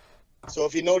 So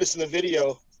if you notice in the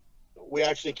video, we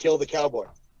actually kill the cowboy.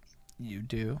 You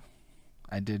do.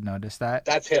 I did notice that.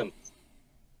 That's him.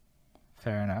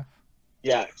 Fair enough.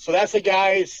 Yeah. So that's the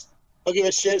guy's. I'll give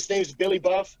a shit. His name's Billy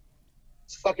Buff.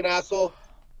 He's a fucking asshole.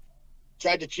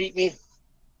 Tried to cheat me.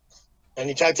 And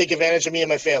he tried to take advantage of me and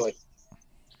my family.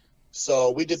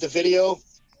 So we did the video.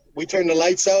 We turned the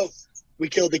lights out. We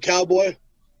killed the cowboy.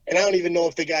 And I don't even know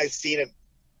if the guy's seen it.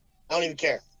 I don't even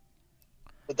care.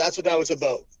 But that's what that was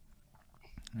about.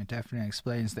 It definitely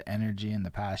explains the energy and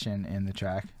the passion in the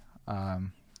track.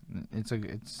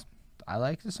 It's I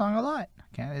like the song a lot.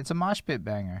 It's a mosh pit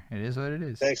banger. It is what it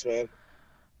is. Thanks, man.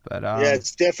 But Yeah,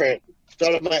 it's different. It's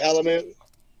out of my element.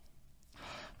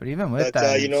 but even with But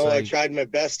that, you it's know, I like tried my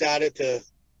best at it to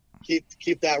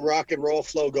keep that rock and roll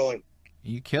flow going.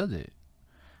 you killed it.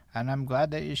 And I'm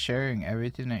glad that you're sharing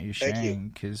everything that you're Thank you. sharing,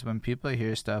 because when people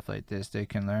hear stuff like this, they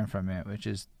can learn from it, which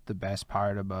is the best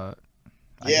part about,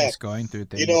 I Yeah. guess, going through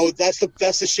things. You know, that's the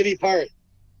shitty part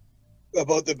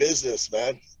about the business,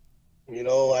 man. You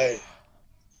know, I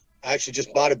actually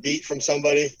just bought a beat from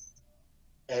somebody,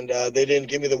 and they didn't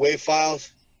give me the wave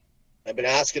files. I've been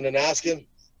asking and asking.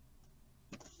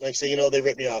 Next thing you know, they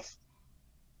ripped me off.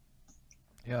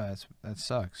 Yeah, that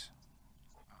sucks.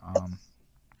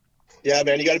 Yeah,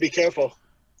 man, you got to be careful.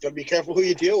 You got to be careful who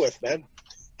you deal with, man.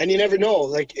 And you never know.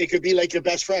 Like, it could be like your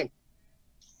best friend.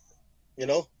 You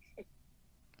know,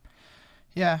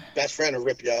 Yeah, best friend will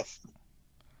rip you off.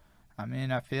 I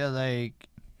mean, I feel like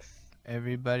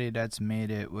everybody that's made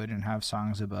it wouldn't have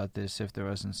songs about this if there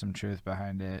wasn't some truth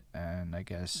behind it, and I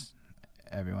guess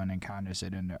everyone encounters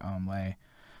it in their own way.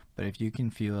 But if you can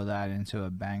feel that into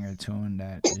a banger tune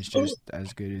that is just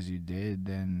as good as you did,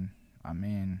 then I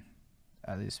mean,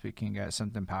 at least we can get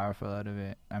something powerful out of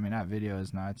it. I mean, that video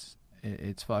is nuts.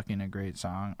 It's fucking a great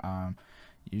song.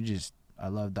 I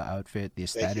love the outfit, the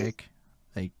Thank you. aesthetic,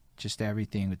 like just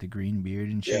everything with the green beard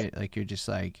and Yeah. shit. Like you're just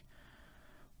like,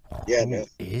 Yeah, who man.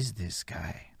 is this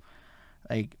guy?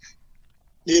 Like,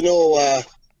 You know, I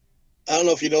don't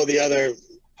know if you know the other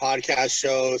podcast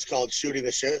show. It's called Shooting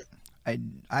the Shit.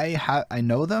 I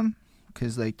know them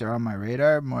because like they're on my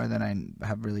radar more than I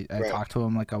have really. I Right. talked to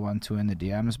them like I want to in the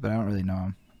DMs, but I don't really know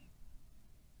them.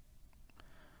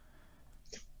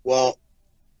 Well,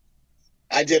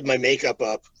 I did my makeup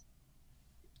up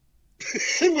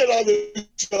went on the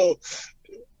show.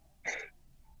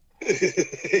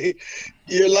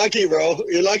 You're lucky, bro.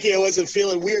 You're lucky I wasn't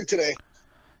feeling weird today.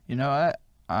 You know what?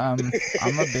 I'm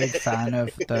a big fan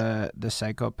of the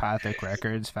Psychopathic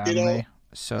Records family. You know,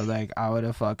 So like I would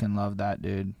have fucking loved that,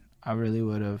 dude. I really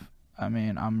would have. I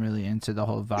mean, I'm really into the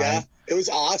whole yeah, vibe. it was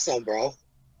awesome, bro.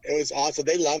 It was awesome.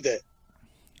 They loved it.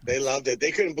 They loved it.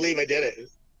 They couldn't believe I did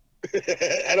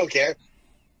it. I don't care.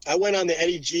 I went on the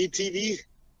Eddie G TV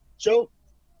show,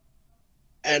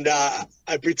 and I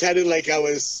pretended like I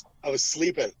was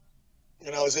sleeping,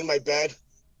 and I was in my bed,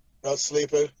 and I was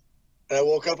sleeping, and I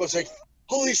woke up. I was like,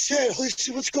 holy shit,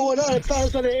 what's going on? I thought I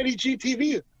was on an Eddie G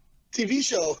TV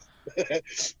show.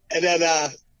 And then I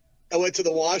went to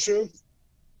the washroom,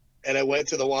 and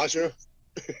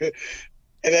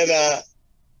then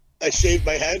I shaved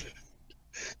my head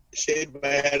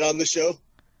on the show,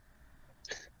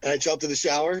 and I jumped in the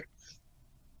shower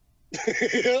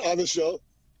on the show.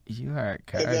 You are a And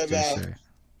character, then sir.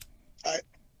 I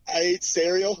ate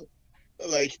cereal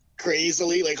like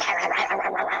crazily, like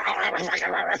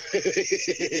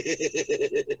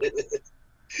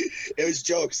it was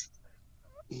jokes.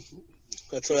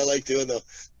 That's what I like doing, though.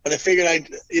 But I figured I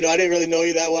didn't really know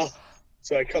you that well,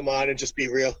 so I come on and just be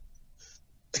real.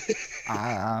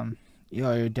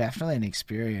 You're definitely an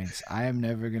experience. I am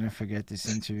never gonna forget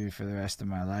this interview for the rest of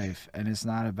my life, and it's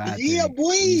not a bad Yeah, thing.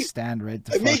 boy. You stand right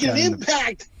the I fuck make an out in the-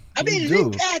 impact. I You made an do.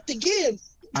 impact again.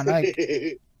 And like,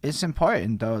 it's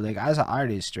important though. Like as an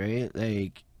artist, right?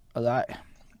 Like a lot.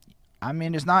 I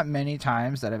mean, there's not many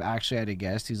times that I've actually had a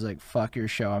guest who's like, "Fuck your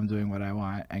show, I'm doing what I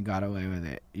want," and got away with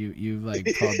it. You've like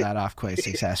pulled that off quite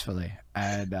successfully,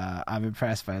 and I'm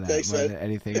impressed by that Thanks, more man. than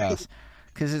anything else.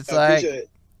 Because it's I like, appreciate it.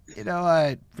 you know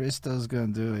what, Bristol's gonna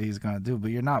do what he's gonna do, but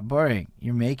you're not boring.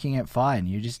 You're making it fun.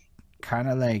 You're just kind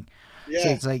of like, so Yeah,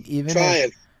 it's like even if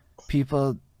trying.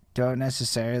 people don't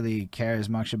necessarily care as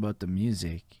much about the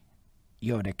music,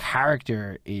 the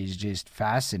character is just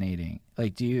fascinating.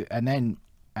 Like, do you? And then,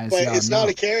 as But y'all it's know, not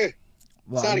a character.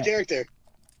 well, It's not I a mean, character.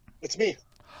 It's me.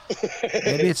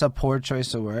 maybe it's a poor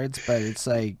choice of words, but it's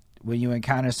like when you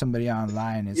encounter somebody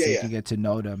online, it's Yeah, like yeah. you get to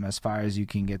know them as far as you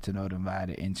can get to know them via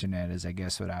the internet. Is I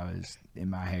guess what I was in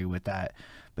my head with that.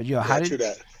 But how Yeah, true did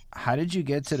that. how did you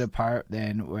get to the part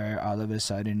then where all of a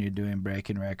sudden you're doing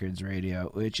Breaking Records radio,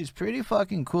 which is pretty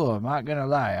fucking cool. I'm not gonna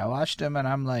lie. I watched them and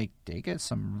I'm like, they get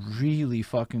some really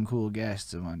fucking cool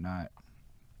guests and whatnot.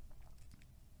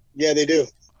 Yeah, they do.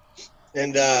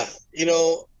 And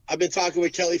I've been talking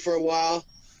with Kelly for a while,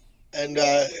 and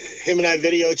him and I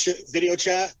video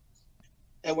chat,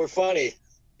 and we're funny.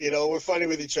 We're funny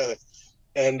with each other.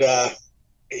 And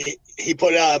he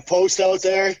put a post out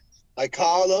there. I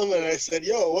called him and I said,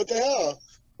 "Yo, what the hell?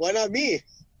 Why not me?"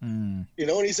 Mm.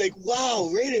 And he's like, "Wow,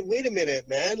 wait a minute,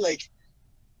 man. Like,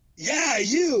 yeah,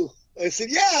 you." I said,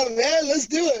 "Yeah, man, let's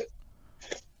do it."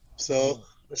 So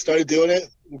I started doing it.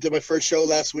 Did my first show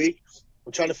last week.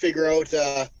 I'm trying to figure out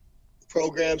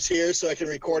programs here so I can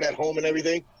record at home and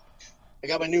everything. I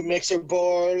got my new mixer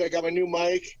board. I got my new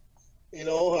mic.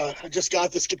 I just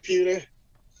got this computer.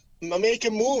 I'm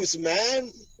making moves, man.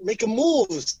 Making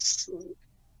moves.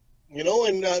 And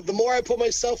the more I put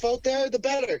myself out there, the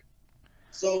better.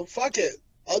 So fuck it.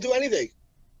 I'll do anything.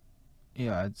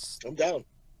 Yeah, I'm down.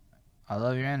 I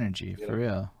love your energy for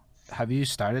real. Have you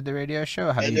started the radio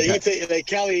show? Have And you? you think like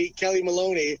Kelly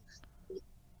Maloney?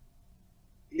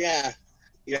 Yeah,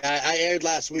 I aired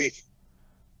last week,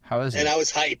 How is and it? I was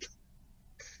hype.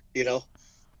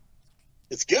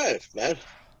 It's good, man.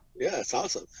 Yeah, it's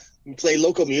awesome. We play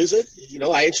local music.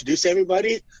 I introduce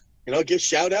everybody. Give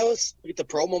shout outs. I get to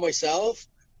promo myself.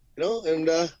 And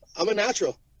I'm a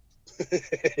natural.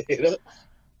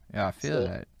 Yeah, I feel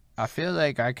that. I feel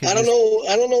like I could. I don't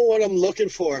know what I'm looking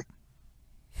for.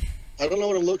 I don't know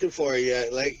what I'm looking for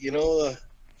yet. Like,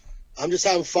 I'm just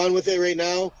having fun with it right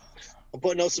now. I'm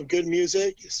putting out some good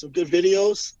music, some good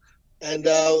videos, and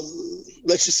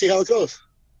let's just see how it goes.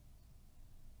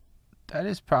 That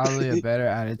is probably a better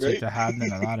attitude Right? to have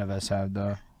than a lot of us have,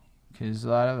 though. Because a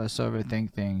lot of us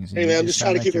overthink things. And Hey, you man, I'm just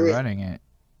sound trying to keep it you're real. running it.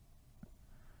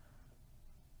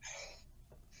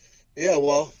 Yeah,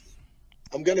 well,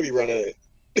 I'm gonna be running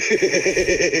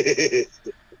it.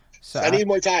 So I need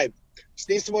more time. Just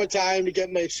need some more time to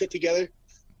get my shit together,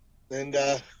 and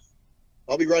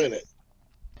I'll be running it.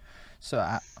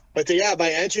 But yeah, my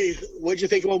entry. What'd you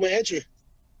think about my entry?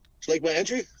 Did you like my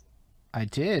entry I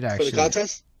did for actually. the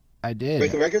contest? I did.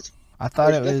 Breaking records? I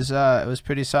thought it Breaking was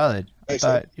pretty solid. I Thanks,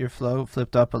 thought your flow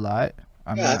flipped up a lot.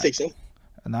 I'm Yeah, I not think so.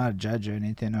 I'm not a judge or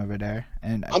anything over there.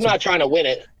 And I'm not trying to win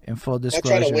it. in full I'm not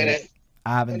disclosure, trying to win it.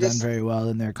 I haven't I'm done just- very well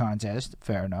in their contest.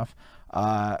 Fair enough.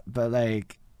 But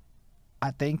like,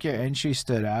 I think your entry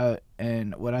stood out,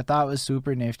 and what I thought was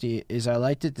super nifty is I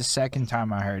liked it the second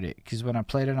time I heard it, because when I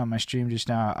played it on my stream just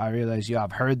now, I realized, yo,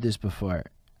 I've heard this before,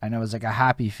 and it was like a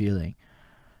happy feeling.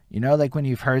 You know, like when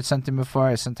you've heard something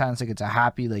before, sometimes like it's a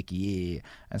happy, like, yeah,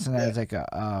 and sometimes it's like a,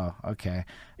 oh, okay.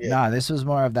 Yeah. Nah, this was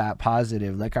more of that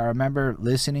positive. Like I remember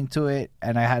listening to it,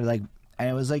 and I had like, and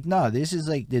it was like, no, this is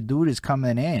like the dude is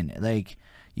coming in. Like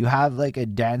you have like a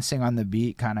dancing on the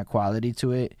beat kind of quality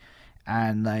to it,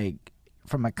 and like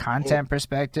from a content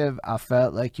perspective, I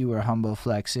felt like you were humble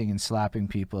flexing and slapping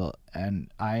people,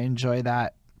 and I enjoy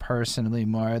that personally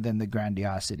more than the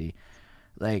grandiosity.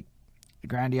 Like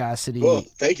grandiosity. Cool.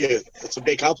 Thank you. That's a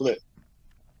big compliment.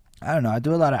 I don't know. I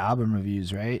do a lot of album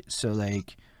reviews, right? So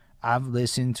like I've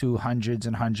listened to hundreds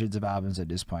and hundreds of albums at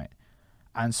this point.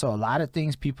 And so a lot of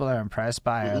things people are impressed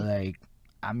by are like,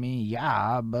 I mean,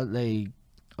 yeah, but like,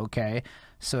 okay.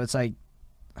 So it's like,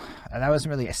 and I wasn't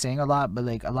really saying a lot, but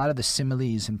like a lot of the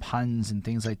similes and puns and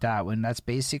things like that, when that's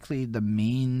basically the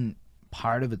main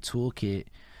part of a toolkit,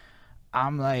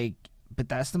 I'm like, but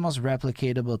that's the most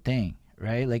replicatable thing,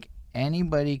 right? Like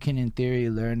anybody can in theory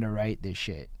learn to write this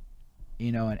shit,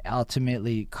 you know, and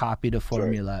ultimately copy the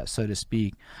formula, so to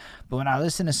speak. But when I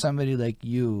listen to somebody like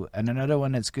you, and another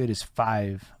one that's good is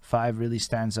Five really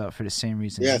stands out for the same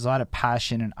reason. There's a lot of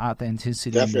passion and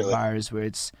authenticity in the bars where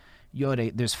it's, yo,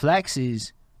 there's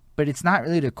flexes, but it's not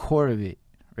really the core of it,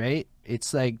 right?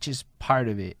 It's like just part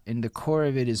of it, and the core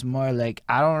of it is more like,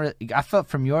 I felt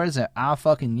from yours that I don't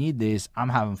fucking need this, I'm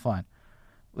having fun,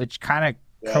 which kind of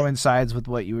coincides with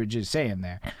what you were just saying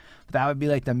there. But that would be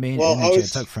like the main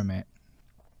image I took from it.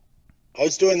 I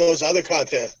was doing those other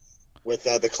content with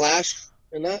the Clash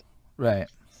and that. Right.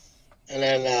 And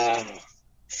then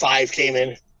Five came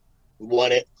in,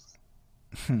 won it.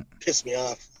 Pissed me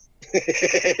off.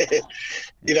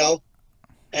 You know?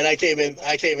 And I came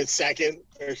in second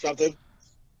or something,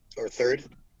 or third.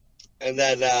 And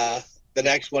then the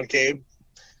next one came,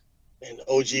 and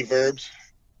OG Verbs.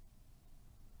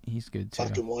 He's good too.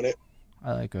 Fucking won it.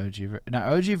 I like OG Verbs.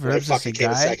 Now OG Verbs is a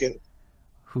guy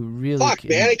who really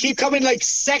man, I keep coming like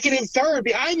second and third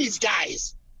behind these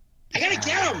guys. I gotta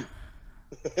get them.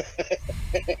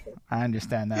 I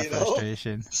understand that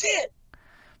frustration. Shit.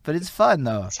 But it's fun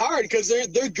though. It's hard because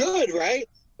they're good, right?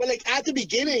 But like at the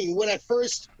beginning, when I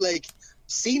first like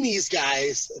seen these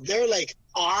guys, they're like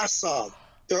awesome.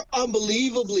 They're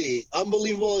unbelievably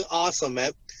awesome,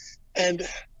 man. And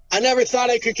I never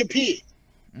thought I could compete.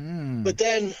 But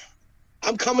then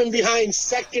I'm coming behind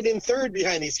second and third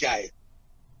behind these guys.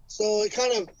 So it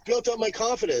kind of built up my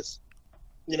confidence,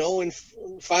 you know, and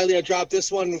finally I dropped this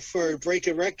one for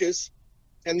Breaking Records.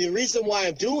 And the reason why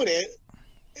I'm doing it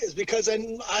is because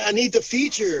I need the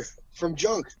feature from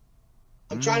Junk.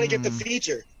 I'm trying to get the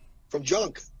feature from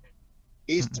Junk.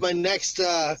 He's my next,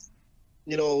 step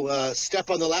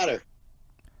on the ladder,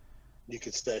 you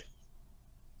could say.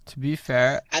 To be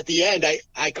fair, at the end,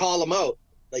 I call him out.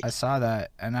 Like, I saw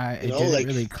that, and it didn't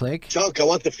really click. Junk, I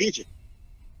want the feature.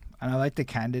 And I like the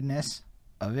candidness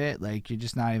of it. Like, you're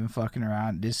just not even fucking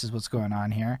around. This is what's going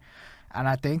on here. And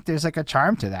I think there's, like, a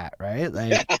charm to that, right?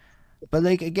 Like, but,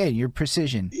 like, again, your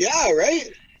precision. Yeah, right?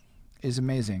 Is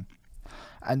amazing.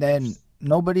 And then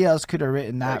nobody else could have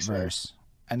written that verse.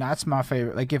 And that's my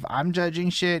favorite. Like, if I'm judging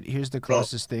shit, here's the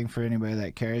closest thing for anybody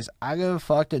that cares. I give a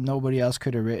fuck that nobody else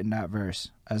could have written that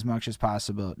verse as much as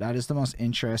possible. That is the most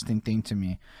interesting thing to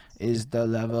me, is the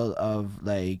level of,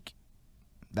 like,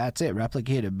 that's it,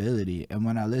 replicatability. And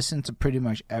when I listen to pretty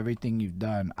much everything you've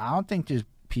done, I don't think there's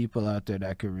people out there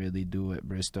that could really do what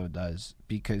Bristow does,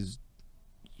 because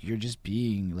you're just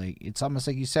being, like, it's almost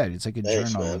like you said, it's like a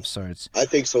journal of sorts. I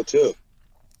think so, too.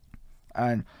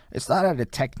 And it's not at a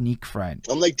technique front.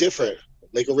 I'm like different,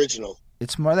 like original.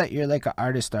 It's more that you're like an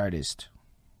artist,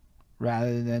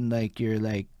 rather than like you're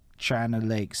like trying to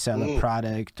like sell a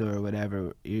product or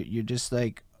whatever. You're just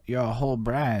like, you're a whole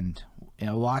brand,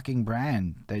 a walking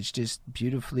brand that's just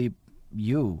beautifully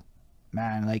you,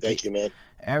 man. Like, thank you, man.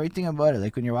 Everything about it,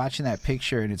 like when you're watching that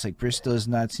picture and it's like Bristow's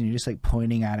nuts and you're just like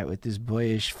pointing at it with this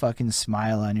boyish fucking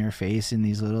smile on your face in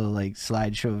these little like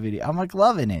slideshow video. I'm like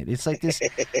loving it. It's like this,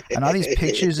 and all these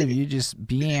pictures of you just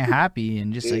being happy,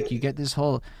 and just like you get this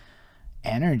whole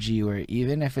energy where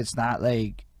even if it's not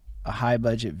like a high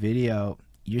budget video,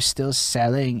 you're still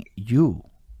selling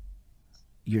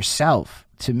yourself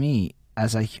to me.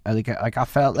 As I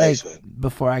felt like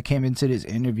before I came into this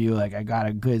interview, like I got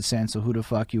a good sense of who the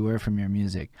fuck you were from your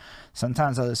music.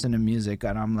 Sometimes I listen to music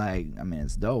and I'm like, I mean,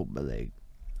 it's dope, but like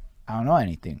I don't know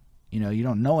anything. You know, you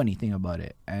don't know anything about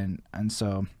it, and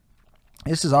so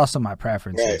this is also my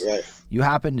preferences. Right. You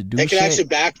happen to do it could shit.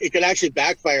 It could actually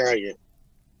backfire on you.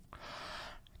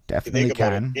 Definitely think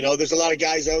about can. it. There's a lot of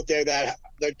guys out there that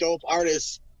they're dope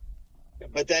artists,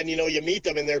 but then you meet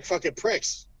them and they're fucking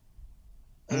pricks,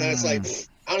 and then it's like,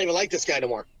 I don't even like this guy no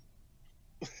more.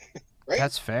 Right?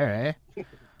 That's fair,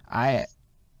 eh?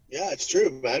 Yeah, it's true,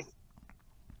 man.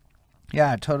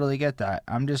 Yeah, I totally get that.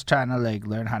 I'm just trying to like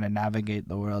learn how to navigate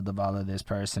the world of all of this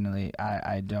personally.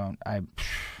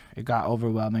 It got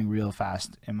overwhelming real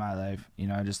fast in my life.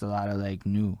 Just a lot of like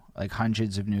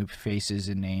hundreds of new faces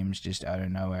and names just out of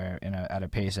nowhere at a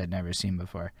pace I'd never seen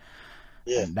before.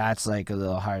 Yeah, and that's like a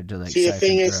little hard to like. See, the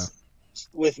thing through. is,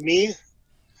 with me,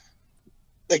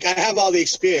 like I have all the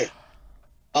experience.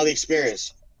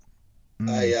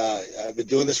 I've been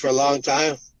doing this for a long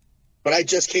time, but I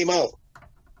just came out.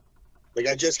 Like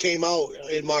I just came out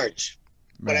in March,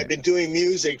 but I've been doing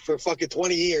music for fucking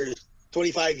 20 years,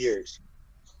 25 years.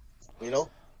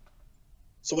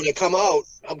 So when I come out,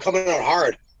 I'm coming out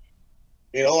hard.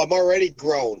 I'm already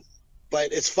grown,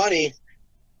 but it's funny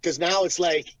because now it's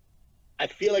like I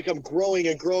feel like I'm growing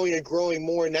and growing and growing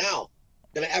more now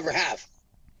than I ever have.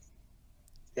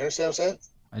 You understand what I'm saying?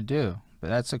 I do, but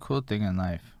that's a cool thing in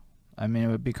life. I mean, it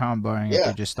would become boring if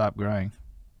you just stopped growing.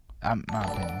 My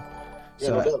opinion.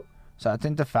 So I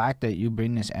think the fact that you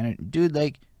bring this energy, dude,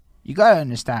 like, you gotta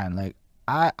understand, like,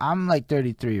 I'm like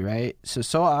 33, right?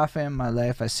 So often in my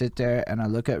life, I sit there and I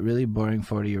look at really boring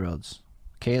 40-year-olds.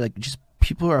 Okay, like, just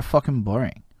people who are fucking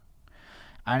boring.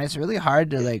 And it's really hard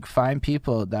to like find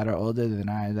people that are older than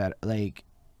I that like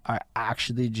are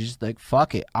actually just like,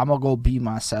 fuck it, I'm gonna go be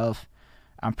myself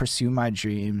and pursue my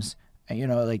dreams. And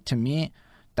like, to me,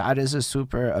 that is a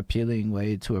super appealing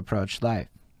way to approach life.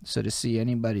 So to see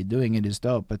anybody doing it is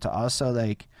dope, but to also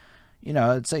like,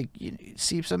 it's like you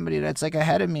see somebody that's like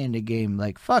ahead of me in the game,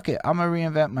 like, fuck it, I'm gonna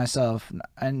reinvent myself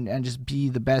and just be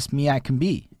the best me I can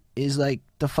be, is like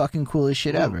the fucking coolest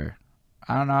shit ever.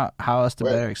 I don't know how else to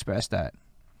better express that.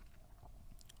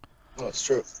 No, it's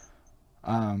true.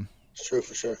 It's true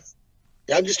for sure.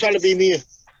 Yeah, I'm just trying to be me,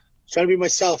 trying to be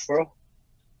myself, bro.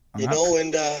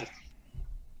 And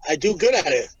I do good at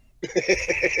it.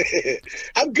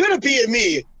 I'm good at being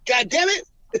me. God damn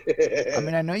it. I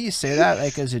mean, I know you say that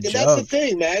like as a joke. That's the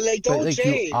thing, man. Like, don't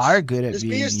change. You are good at just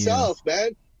being be yourself,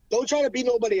 man. Don't try to be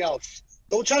nobody else.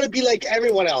 Don't try to be like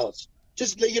everyone else.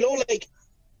 Just like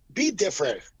be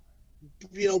different.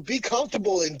 Be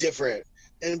comfortable and different,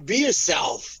 and be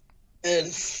yourself.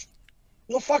 And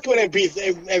fuck what everybody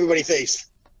thinks.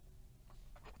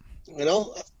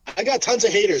 I got tons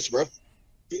of haters, bro.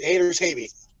 Haters hate me.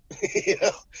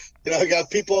 I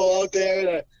got people out there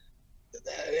that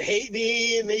hate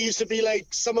me, and they used to be like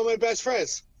some of my best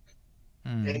friends.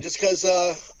 And just because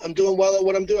I'm doing well at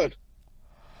what I'm doing,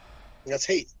 that's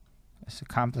hate. It's a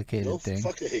complicated thing.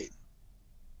 Fuck the hate.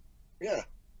 Yeah,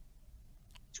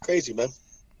 it's crazy, man.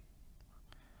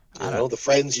 The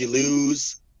friends you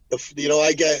lose.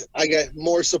 I get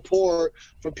more support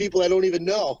from people I don't even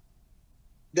know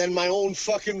than my own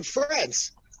fucking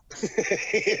friends.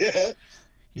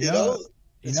 You know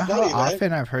how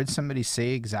often I've heard somebody say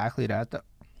exactly that, though?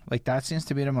 Like, that seems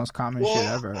to be the most common shit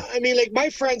ever. I mean, like, my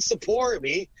friends support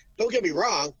me. Don't get me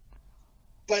wrong.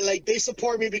 But, like, they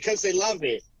support me because they love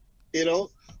me,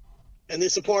 And they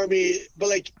support me. But,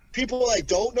 like, people I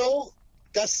don't know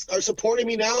are supporting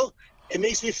me now. It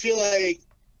makes me feel like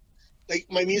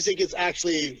my music is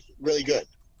actually really good.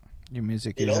 Your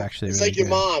music is actually it's really like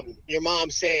good. your mom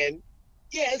saying,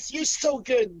 yes, you're so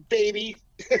good, baby,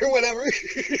 or whatever.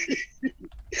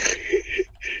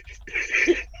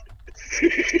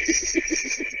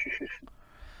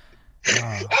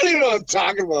 I don't even know what I'm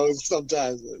talking about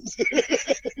sometimes.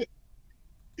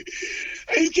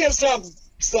 You can't stop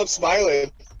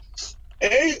smiling.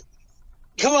 Hey,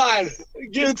 come on,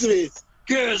 give it to me.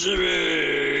 Give it to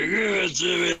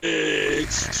me.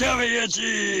 Show me your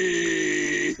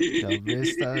teeth. Yo,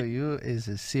 Bristow, you is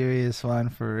a serious one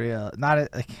for real.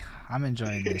 I'm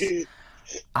enjoying this.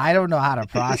 I don't know how to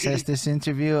process this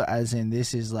interview, as in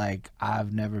this is like,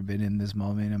 I've never been in this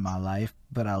moment in my life,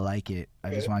 but I like it. I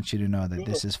just want you to know that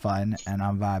this is fun and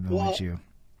I'm vibing with you.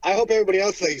 I hope everybody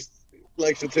else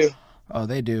likes it too. Oh,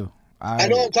 they do. I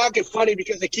know I'm talking funny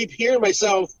because I keep hearing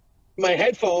myself in my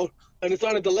headphone and it's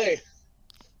on a delay.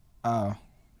 Oh,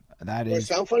 that is. Does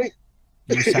it sound funny?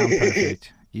 You sound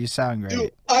perfect. You sound great.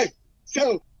 Dude, I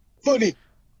sound funny.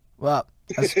 Well,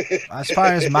 as far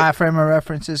as my frame of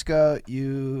references go,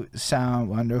 you sound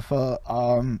wonderful.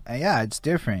 And yeah, it's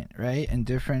different, right? And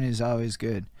different is always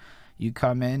good. You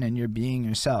come in and you're being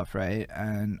yourself, right?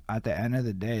 And at the end of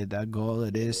the day, the goal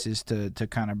of this is to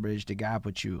kind of bridge the gap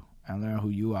with you and learn who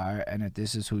you are. And if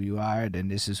this is who you are, then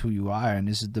this is who you are, and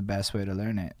this is the best way to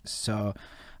learn it. So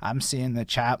I'm seeing the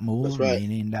chat move, That's right.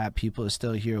 meaning that people are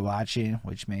still here watching,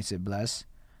 which makes it bless.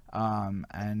 And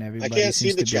everybody can't see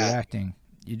seems the to be chat. reacting.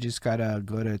 You just gotta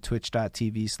go to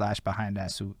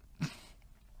twitch.tv/behindthatsuit.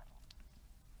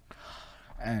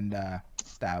 And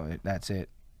that's it.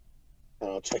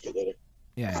 I'll check it later.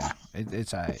 Yeah,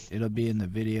 it's alright. It'll be in the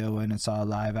video when it's all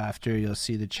live after. You'll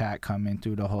see the chat coming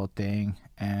through the whole thing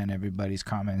and everybody's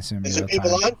comments in Is there real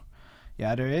people time. on?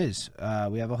 Yeah, there is.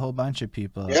 We have a whole bunch of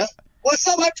people. Yeah. What's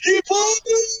up, my people?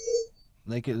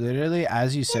 Like, it literally,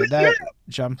 as you said that,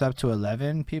 jumped up to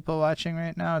 11 people watching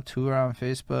right now. 2 are on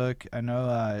Facebook. I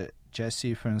know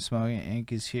Jesse from Smoking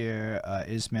Ink is here.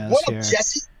 Ismail's What up, here.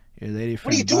 Jesse? Your lady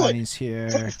What are you friend doing? Bonnie's here.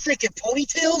 Putting freaking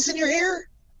ponytails in your hair?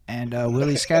 And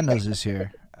Willie Scandals is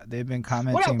here. They've been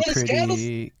commenting Willie pretty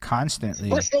Scandals? constantly.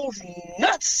 Push those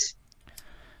nuts.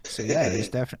 So yeah, there's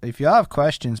definitely. If y'all have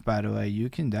questions, by the way, you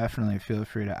can definitely feel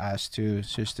free to ask too.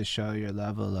 It's just to show your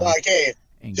level of Like, hey,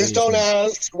 engagement. just don't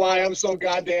ask why I'm so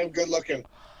goddamn good looking.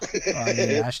 Well, I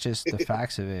mean, that's just the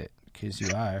facts of it, because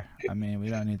you are. I mean, we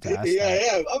don't need to ask that.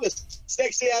 Yeah, I'm a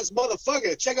sexy ass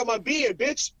motherfucker. Check out my beard,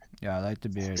 bitch. Yeah, I like the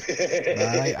beard.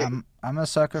 But I'm a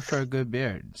sucker for a good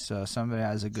beard. So if somebody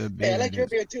has a good beard. Hey, I like your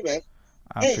beard too, man.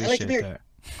 I Hey, I like appreciate your beard.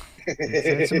 that.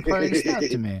 It's important stuff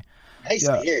to me. Nice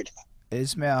Yeah. beard.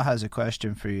 Ismail has a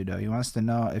question for you though. He wants to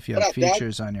know if you What have up, Dad?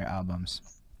 features on your albums.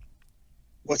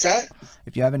 What's that?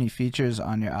 If you have any features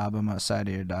on your album outside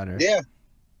of your daughter.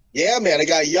 Yeah, man. I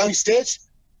got Young Stitch.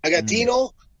 I got Mm.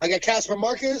 Dino. I got Casper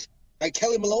Marquez. I got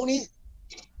Kelly Maloney.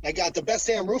 I got the Best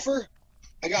Damn Roofer.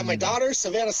 I got my Mm. daughter,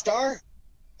 Savannah Starr.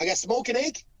 I got Smoking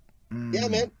Ink. Yeah,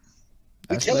 man.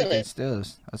 We That's killing wicked it.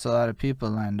 stills. That's a lot of people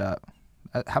lined up.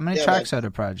 How many Yeah, tracks are the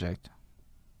project?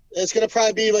 It's gonna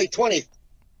probably be like 20.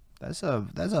 That's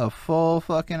a full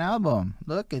fucking album.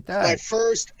 Look at My that.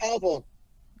 first album.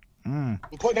 Mm.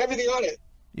 I'm putting everything on it.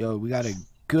 Yo, we got a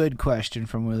good question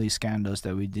from Willie Scandals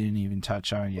that we didn't even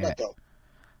touch on What up, yet. though?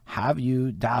 Have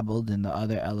you dabbled in the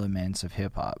other elements of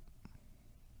hip hop?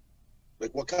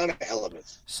 Like, what kind of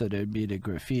elements? So there'd be the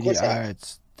graffiti course I have.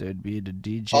 arts, there'd be the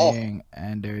DJing,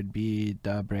 and there'd be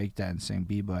the breakdancing,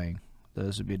 b-boying.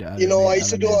 Those would be the other You know, main I used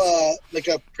to do elements.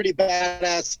 a pretty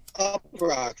badass up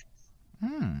rock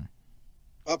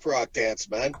dance,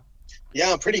 man.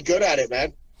 Yeah, I'm pretty good at it,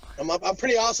 man. I'm a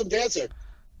pretty awesome dancer.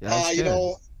 Yeah, that's You good.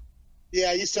 know, yeah,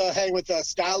 I used to hang with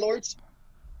Style Lords.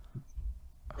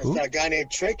 Who? There's a guy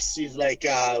named Trix. He's like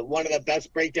one of the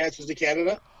best breakdancers in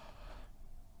Canada.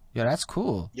 Yeah, that's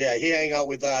cool. Yeah, he hang out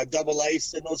with Double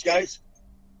Ice and those guys.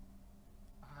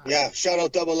 Yeah, shout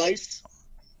out Double Ice.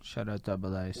 Shout out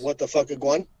Double Ice. What the fuck,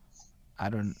 Gwen?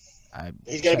 Shout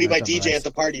He's gonna be out my Double DJ Ice. at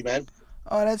the party, man.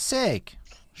 Oh, that's sick.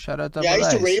 Shout out Double Yeah, I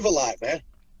used to Ice. rave a lot, man.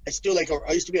 I used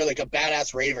to be like a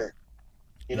badass raver.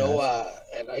 You know,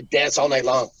 and I dance all night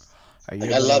long. Are you,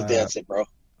 Like, I love dancing, bro.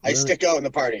 I Willie- stick out in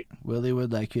the party. Willie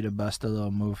would like you to bust a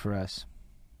little move for us.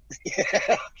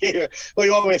 Here, what,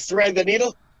 you want me to thread the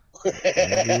needle?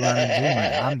 Whatever you wanna do,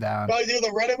 man. I'm down. Probably do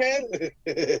the running man.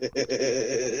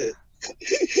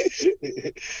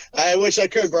 I wish I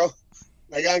could, bro.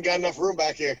 I got enough room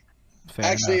back here. Fair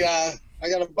Actually, enough. I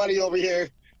got a buddy over here,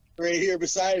 right here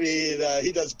beside me. And,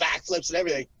 he does backflips and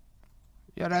everything.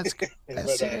 Yo, that's But,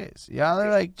 serious. Y'all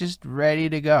are like just ready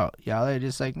to go. Y'all are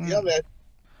just like, yeah, man.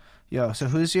 Yo, so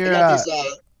who's I your? got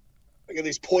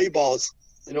these poi balls.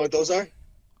 You know what those are?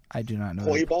 I do not know.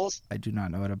 Poi balls. I do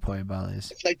not know what a poi ball is.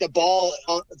 It's like the ball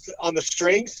on the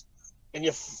strings, and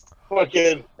you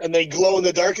fucking and they glow in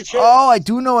the dark and shit. Oh, I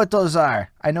do know what those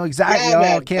are. I know exactly. yeah, Oh,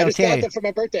 man. okay, I just got okay. them for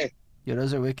my birthday. Yo,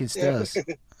 those are wicked Yeah. stills.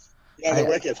 Yeah, they're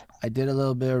wicked. I did a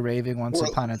little bit of raving once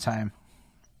Well- upon a time.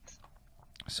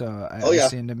 So I Oh, yeah.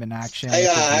 seen them in action. I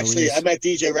with the actually Joeys. I met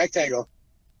DJ Rectangle.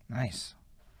 Nice.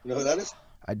 You know who that is?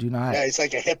 I do not. Yeah, he's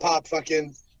like a hip hop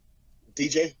fucking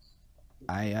DJ.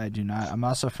 I do not. I'm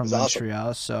also from He's awesome.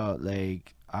 Montreal, so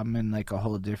like I'm in like a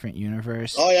whole different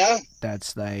universe. Oh yeah,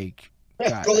 That's like,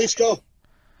 God. go Leafs go.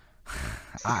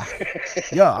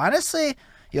 Yo, honestly,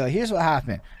 here's what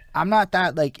happened. I'm not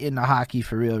that like into hockey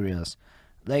for reals.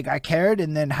 Like I cared,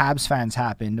 and then Habs fans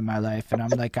happened in my life, and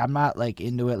I'm not like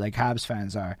into it like Habs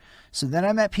fans are. So then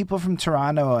I met people from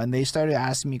Toronto, and they started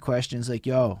asking me questions like,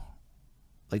 "Yo,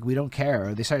 like we don't care,"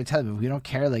 or they started telling me, "We don't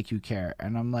care like you care,"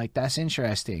 and I'm like, "That's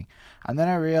interesting." And then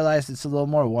I realized it's a little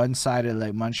more one-sided,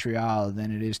 like Montreal,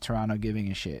 than it is Toronto giving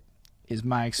a shit. Is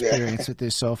my experience with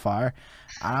this so far,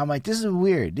 and I'm like, this is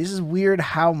weird. This is weird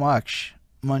how much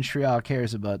Montreal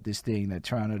cares about this thing that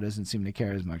Toronto doesn't seem to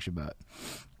care as much about.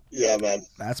 Yeah, man.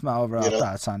 That's my overall You know?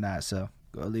 thoughts on that. So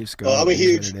go Leafs, go. Well, I'm a It is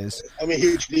what huge- it is. I'm a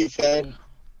huge Leaf fan,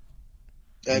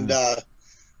 and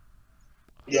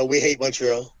we hate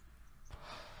Montreal.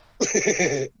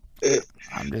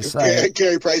 I'm just like,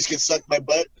 Carey Price can suck my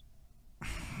butt.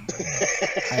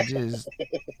 I just,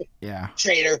 yeah,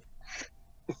 Traitor.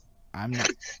 I'm not,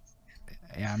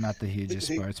 yeah, I'm not the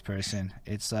hugest sports person.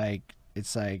 It's like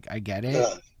I get it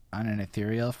on an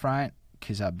ethereal front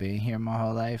because I've been here my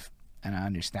whole life and I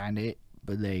understand it.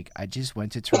 But like, I just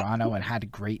went to Toronto and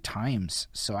had great times,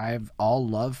 so I have all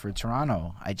love for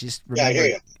Toronto. I just remember I hear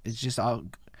you. it's just all,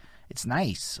 it's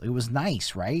nice. It was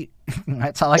nice, right?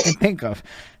 That's all I can think of.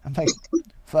 I'm like,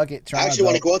 fuck it, I Toronto. actually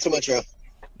want to go out to Montreal.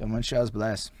 The Montreal's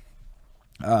blessed.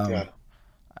 Yeah,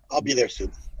 I'll be there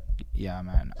soon. Yeah,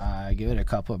 man. I give it a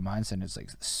couple of months and it's like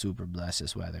super blessed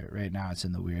this weather. Right now it's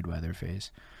in the weird weather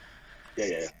phase.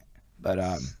 Yeah. But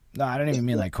no, I don't even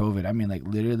mean like COVID. I mean like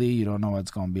literally you don't know what's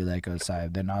gonna be like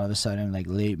outside. Then all of a sudden like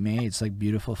late May, it's like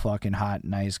beautiful, fucking hot,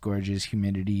 nice, gorgeous,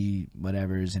 humidity,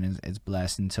 whatever's, and it's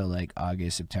blessed until like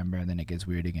August, September, and then it gets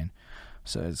weird again.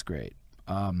 So it's great.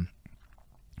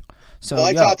 So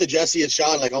I talk to Jesse and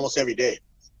Sean like almost every day.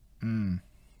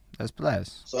 That's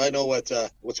blessed. So I know what's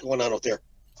going on out there.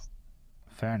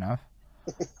 Fair enough.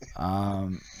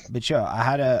 But yo,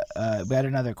 we had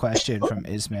another question from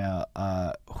Ismail.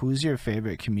 Who's your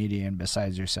favorite comedian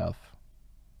besides yourself?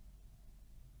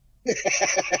 Who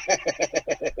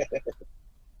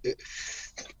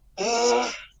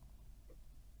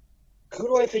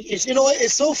do I think is? You know what?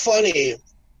 It's so funny.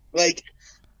 Like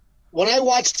when I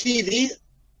watch TV,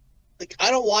 like I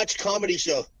don't watch comedy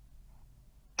show.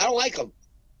 I don't like them.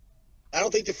 I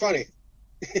don't think they're funny.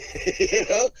 You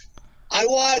know, I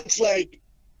watch like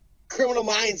Criminal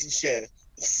Minds and shit,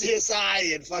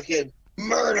 CSI and fucking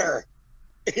Murder.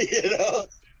 You know,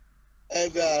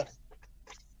 and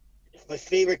my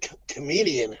favorite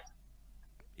comedian.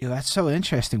 Yo, that's so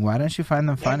interesting. Why don't you find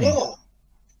them funny?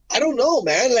 I don't know,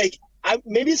 man. Like,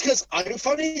 maybe it's because I'm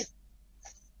funny.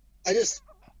 I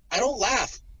don't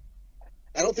laugh.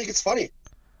 I don't think it's funny.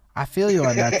 I feel you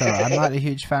on that though. I'm not a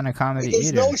huge fan of comedy There's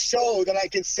either. no show that I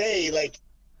can say like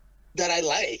that I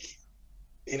like.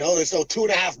 You know, there's no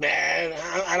 2.5 Man.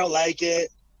 I don't like it.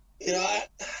 You know,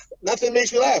 nothing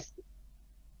makes me laugh.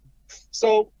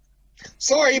 So,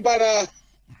 sorry, but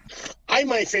I'm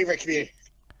my favorite comedian.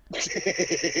 That's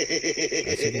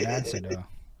a good answer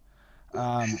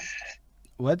though.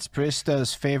 What's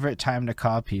Bristow's favorite time to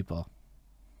call people?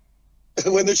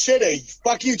 When they're shitting.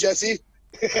 Fuck you, Jesse.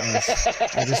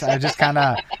 I just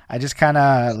kind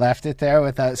of left it there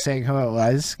without saying who it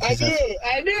was. I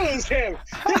knew it was him.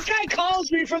 This guy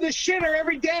calls me from the shitter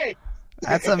every day.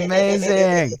 That's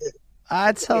amazing.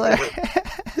 That's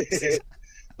hilarious.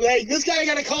 Like, this guy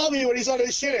got to call me when he's on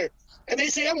his shitter, and they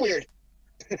say I'm weird.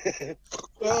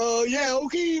 Oh yeah,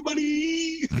 okay,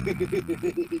 buddy.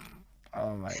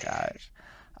 Oh my gosh.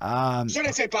 Should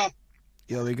I say, Pop?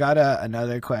 Yo, we got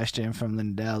another question from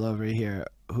Lindell over here.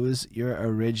 Who's your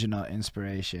original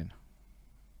inspiration?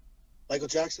 Michael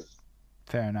Jackson.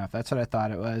 Fair enough. That's what I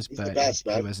thought it was, He's but the best, he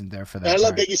man. wasn't there for And that. I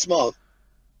love part. Biggie Smalls.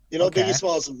 You know, Okay. Biggie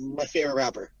Smalls is my favorite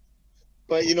rapper.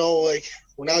 But, you know, like,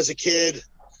 when I was a kid,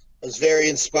 I was very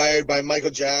inspired by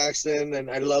Michael Jackson,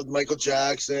 and I loved Michael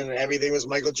Jackson, and everything was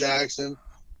Michael Jackson.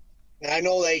 And I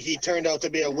know, like, he turned out to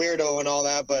be a weirdo and all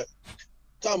that, but I'm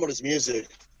talking about his music.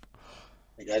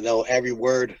 Like, I know every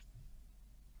word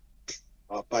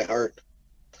off by heart.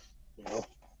 You know?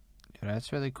 Yeah,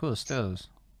 that's really cool stills.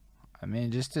 I mean,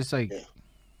 just like, Yeah.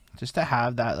 just to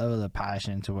have that level of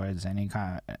passion towards any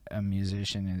kind of a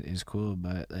musician is cool.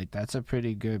 But like, that's a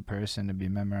pretty good person to be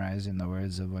memorizing the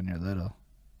words of when you're little.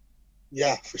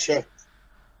 Yeah, for sure.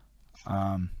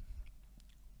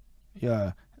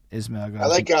 Yeah, Ismail. I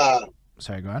like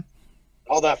Sorry, go on.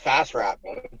 all that fast rap,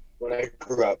 man. When I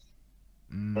grew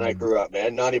up,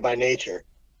 man, Naughty by Nature,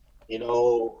 you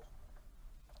know,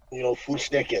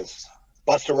 Fushnikins,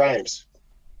 Busta Rhymes.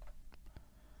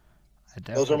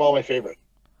 Those are all my favorite.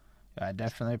 I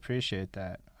definitely appreciate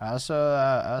that. I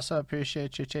also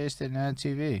appreciate your taste in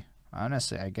TV.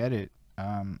 Honestly, I get it.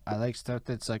 I like stuff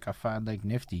that's like I find like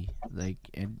nifty, like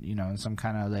in some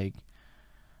kind of like,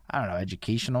 I don't know,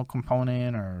 educational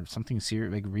component or something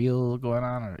serious, like real going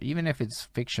on, or even if it's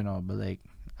fictional, but like,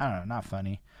 I don't know, not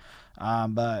funny.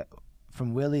 But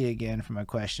from Willie again, from a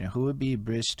question, who would be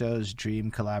Bristow's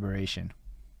dream collaboration?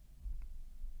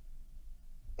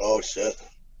 Oh shit.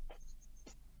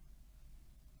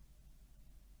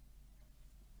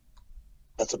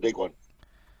 That's a big one.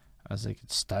 I was like,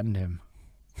 it stunned him.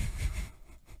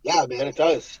 Yeah, man, it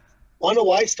does. Wanna know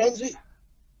why it stuns me?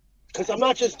 Because I'm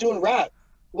not just doing rap.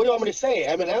 What do you want me to say?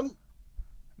 Eminem?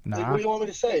 Nah, Like, what do you want me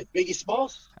to say? Biggie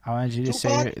Smalls? I wanted you to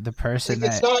Tupac? say the person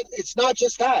Like, that it's not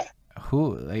just that.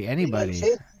 who, like You know what I'm anybody,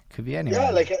 saying? could be anybody.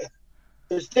 Yeah, like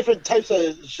there's different types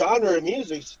of genre of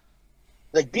music.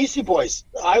 Like Beastie Boys.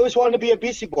 I always wanted to be a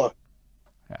Beastie Boy.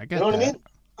 I You get know what I that. mean?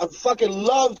 I fucking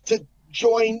love to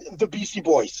join the Beastie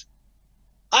Boys.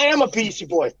 I am a Beastie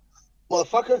Boy,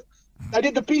 motherfucker. I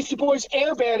did the Beastie Boys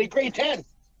air band in grade 10.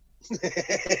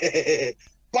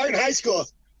 Barton High School.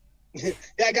 Yeah,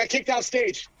 I got kicked off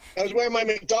stage. I was wearing my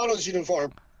McDonald's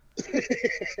uniform.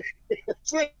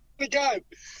 Swear to God.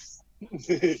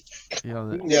 You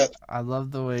know, Yeah. I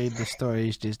love the way the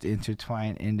stories just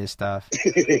intertwine into stuff.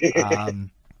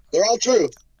 They're all true.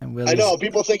 And I Willie's, know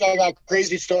people think I got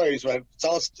crazy stories, but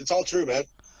it's all true, man.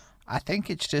 I think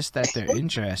it's just that they're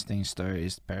interesting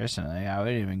stories. Personally, I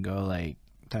wouldn't even go like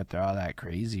that they're all that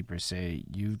crazy per se.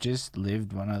 You've just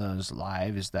lived one of those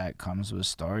lives that comes with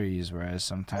stories, whereas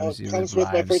sometimes you It live comes with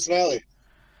my lives. personality.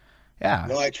 Yeah,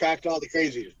 I attract all the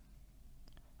crazy.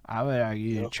 I would argue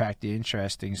you You know? attract the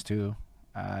interestings too.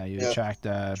 You Yeah, attract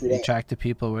true you that. attract the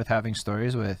people worth having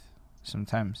stories with.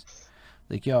 Sometimes,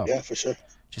 like yo, Yeah, for sure.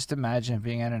 just imagine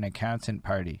being at an accountant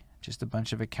party, just a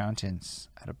bunch of accountants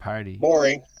at a party.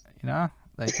 Boring. You know,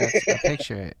 like that's I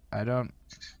picture it. I don't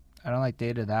like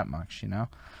data that much. You know,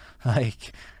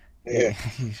 like Yeah.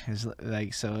 it's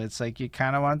like so it's like you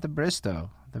kind of want the Bristow.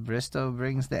 The Bristow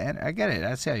brings the end. I get it.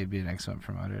 That's how you'd be an excellent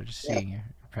promoter. Just Yeah. seeing your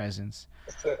presence.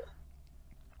 That's it.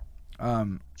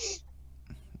 Um,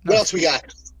 What else we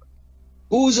got?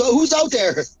 Who's out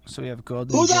there? So we have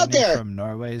Golden Who's out Jenny there? from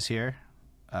Norway is here.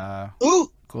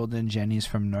 Who? Golden Jenny's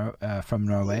from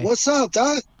Norway. What's up,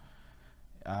 Doc?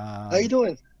 Um, How you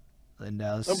doing?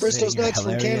 Lindell's I'm Bristol's saying you're nuts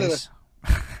from hilarious.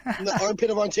 In the armpit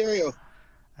of Ontario.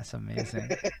 That's amazing.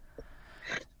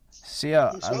 So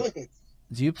yeah, What's wrong with me?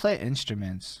 do you play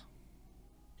instruments?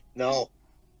 No.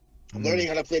 I'm Mm. learning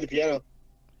how to play the piano.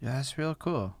 Yeah, that's real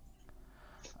cool.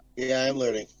 Yeah, I'm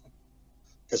learning.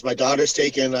 Because my daughter's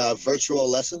taking virtual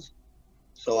lessons,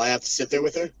 so I have to sit there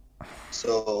with her.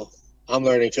 So I'm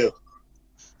learning too.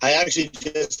 I actually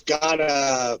just got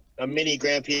a mini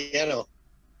grand piano.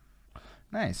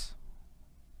 Nice.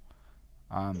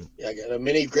 Yeah, I got a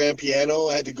mini grand piano.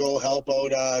 I had to go help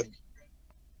out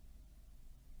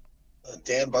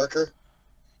Dan Barker,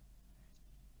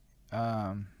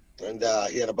 Um, and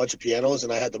he had a bunch of pianos,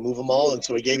 and I had to move them all, and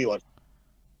so he gave me one.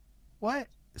 what?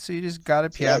 So you just got a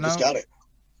Yeah, I piano, just got it.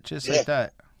 just Yeah. like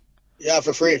that? Yeah,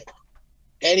 for free.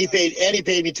 And he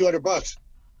paid me $200.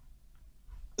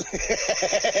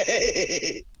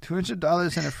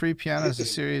 $200 and a free piano is a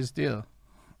serious deal.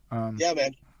 Yeah,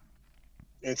 man.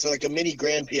 It's like a mini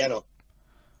grand piano,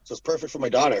 so it's perfect for my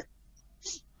daughter.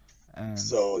 And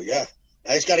So yeah,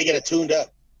 I just got to get it tuned up.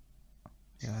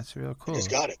 yeah, that's real I cool. just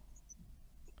got it.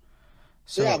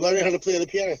 So, Yeah, I'm learning how to play the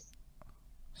piano.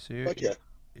 so you're, Fuck yeah.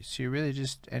 so you really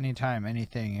just anytime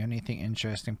anything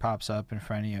interesting pops up in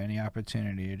front of you, any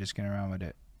opportunity, you're just gonna run with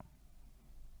it.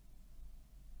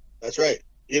 That's right.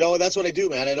 That's what I do,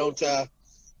 man. I don't. I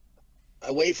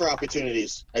wait for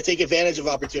opportunities. I take advantage of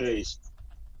opportunities.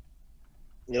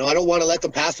 I don't want to let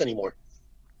them pass anymore.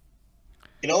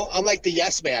 I'm like the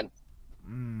yes man.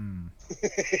 Mm.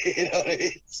 You know what I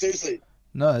mean? Seriously.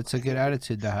 No, it's a good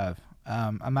attitude to have.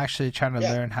 I'm actually trying to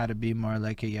Yeah. learn how to be more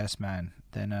like a yes man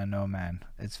than a no man.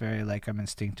 It's very like I'm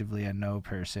instinctively a no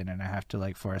person, and I have to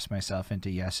like force myself into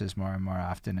yeses more and more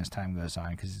often as time goes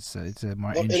on because it's a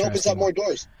more It interesting. opens up more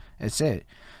doors. It's it.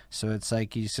 So it's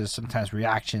like you said, sometimes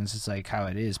reactions, it's like how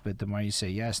it is, but the more you say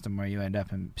yes, the more you end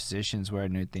up in positions where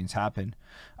new things happen.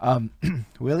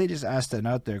 Willie just asked an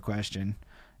out there question.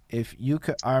 If you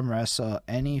could arm wrestle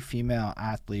any female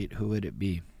athlete, who would it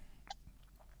be?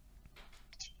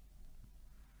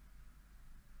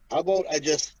 How about I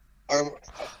just arm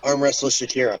wrestle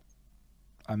Shakira?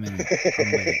 I'm in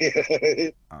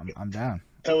it. I'm down.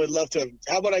 I would love to.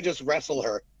 How about I just wrestle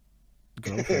her?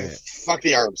 Go for it. Fuck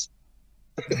the arms.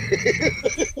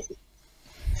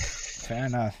 Fair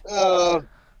enough. Uh,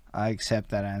 I accept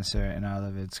that answer in all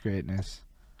of its greatness.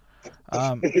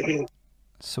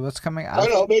 So what's coming I don't out?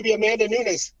 know. Maybe Amanda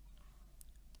Nunes.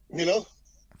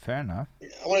 Fair enough.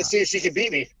 I want to see if she can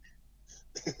beat me.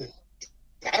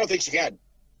 I don't think she can.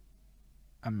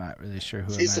 I'm not really sure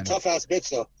who. She's a Amanda- tough ass bitch,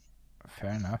 though.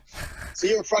 Fair enough.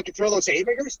 See her fucking throw those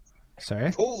haymakers?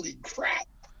 Sorry. Holy crap!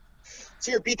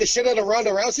 See her beat the shit out of Ronda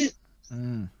Rousey?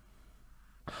 Mm.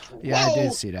 Yeah, Whoa! I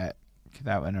did see that.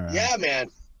 That went around. Yeah, man.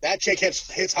 That chick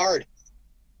hits hard.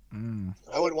 Mm.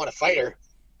 I wouldn't want to fight her,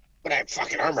 but I'd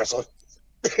fucking arm wrestle.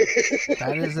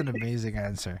 That is an amazing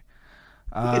answer.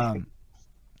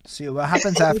 See, what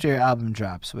happens after your album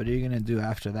drops? What are you gonna do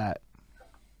after that? I'm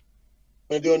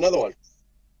gonna do another one.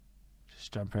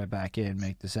 Just jump right back in,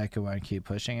 make the second one, keep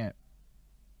pushing it.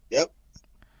 Yep.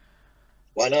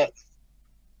 Why not?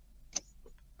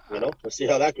 Let's see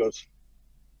how that goes.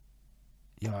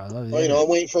 Yo, I love Well, it. I'm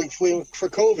waiting for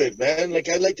COVID, man. Like,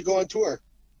 I'd like to go on tour.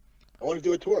 I want to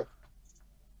do a tour,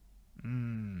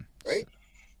 Mm, right?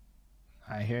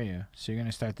 I hear you. So you're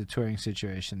gonna start the touring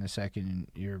situation the second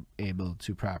you're able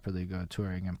to properly go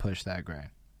touring and push that grind.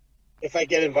 If I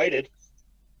get invited,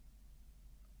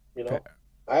 you know, Fair.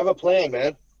 I have a plan,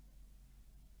 man.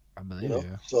 I believe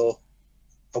you. So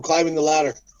I'm climbing the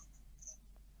ladder.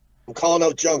 I'm calling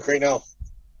out junk right now.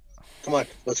 Come on,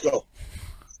 let's go.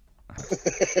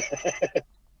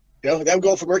 I'm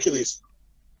going for Hercules.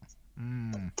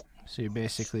 Mm. So you're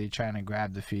basically trying to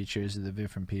grab the features of the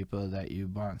different people that you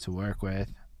want to work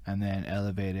with, and then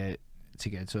elevate it to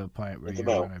get to a point where It's you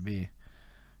about. want to be.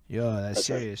 Yo, that's Right.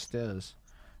 serious stills.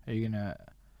 Are you gonna?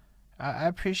 I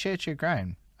appreciate your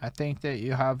grind. I think that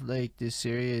you have like this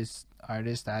serious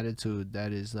artist attitude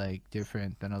that is like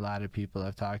different than a lot of people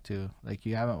I've talked to. Like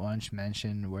you haven't once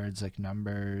mentioned words like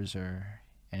numbers or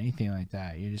anything like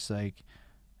that. You're just like,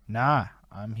 nah,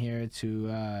 I'm here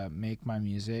to make my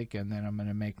music, and then I'm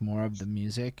gonna make more of the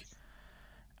music,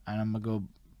 and I'm gonna go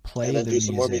play And then the do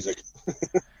some more music.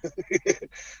 music.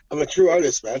 I'm a true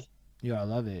artist, man. Yo, I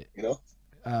love it. You know,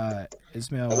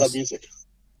 Ismail I love music.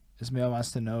 Ismail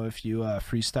wants to know if you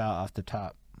freestyle off the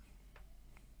top.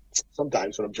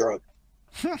 Sometimes when I'm drunk,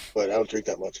 but I don't drink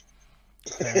that much.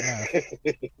 Fair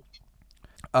enough.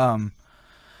 Um,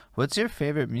 what's your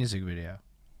favorite music video?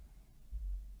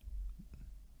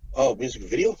 Oh, music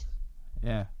video?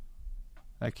 Yeah,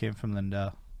 that came from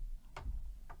Lindell.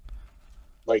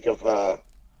 Like of I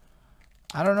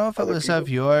don't know if it other was people? of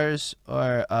yours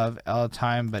or of all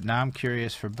time, but now I'm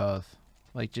curious for both.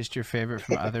 Like just your favorite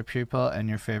from other people and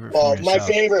your favorite Well, from my yourself.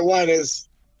 favorite one is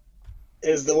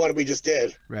the one we just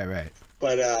did. Right, right.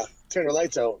 But turn the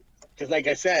lights out. Because like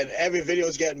I said, every video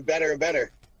is getting better and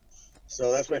better.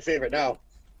 So that's my favorite now.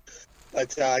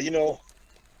 But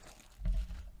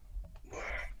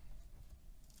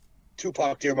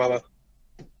Tupac, Dear Mama.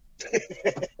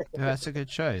 Yeah, that's a good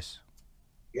choice.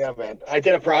 Yeah, man. I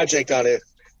did a project on it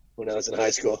when I was in high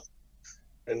school.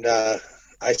 And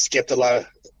I skipped a lot.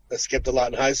 I skipped a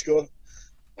lot in high school.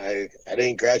 I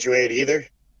didn't graduate either.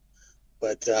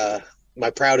 But my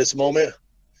proudest moment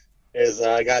is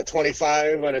I got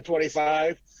 25 out of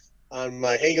 25 on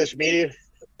my English media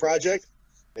project.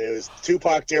 And it was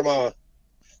Tupac, Dear Mama.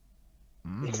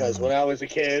 Because when I was a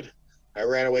kid, I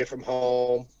ran away from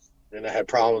home and I had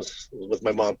problems with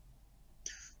my mom.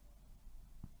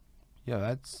 Yo,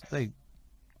 that's like,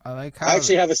 I like how I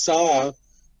actually have a song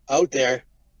out there.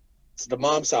 It's the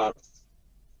mom song.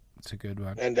 it's a good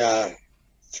one. And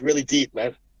it's really deep,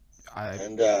 man.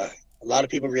 And a lot of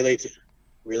people relate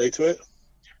to it.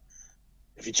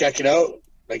 If you check it out,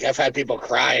 like I've had people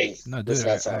crying. No, dude,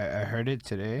 I heard it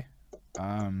today.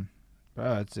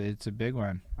 Bro, it's a big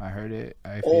one. I heard it.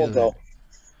 I feel Old though. it.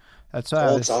 That's why I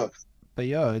Old was. song. But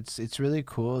yo, it's really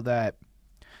cool that.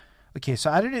 Okay,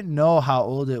 so I didn't know how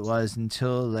old it was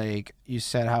until like you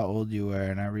said how old you were,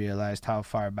 and I realized how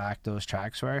far back those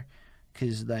tracks were.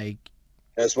 Cause like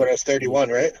That's when I was 31,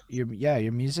 right? your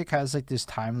music has like this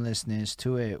timelessness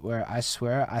to it, where I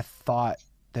swear I thought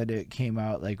that it came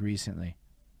out like recently.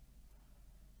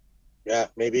 Yeah,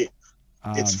 maybe.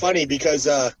 It's funny because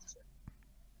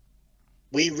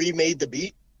we remade the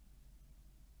beat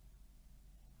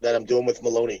that I'm doing with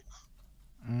Maloney.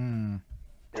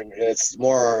 And it's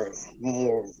more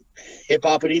hip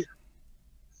hoppity.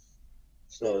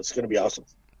 So it's gonna be awesome.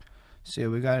 So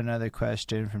we got another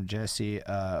question from Jesse.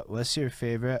 What's your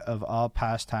favorite of all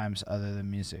pastimes other than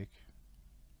music?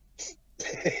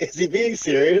 Is he being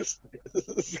serious?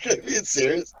 Is he being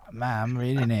serious? Man, I'm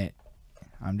reading it.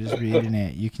 I'm just reading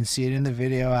it. You can see it in the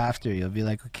video after. You'll be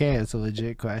like, okay, it's a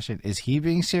legit question. Is he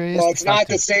being serious? Well, it's not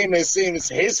the same as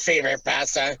his favorite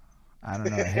pastime. I don't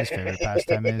know what his favorite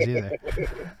pastime is either.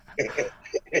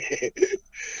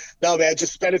 No, man,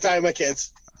 just spending time with my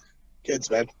kids. Kids,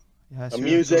 man. Yeah, that's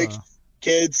Music, cool.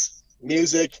 kids,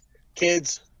 music,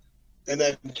 kids, and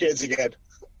then kids again.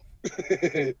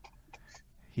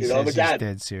 He I'm says a he's dad.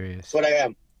 dead serious. That's what I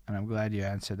am. And I'm glad you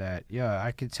answered that. Yo,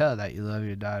 I could tell that you love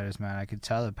your daughters, man. I could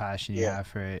tell the passion you have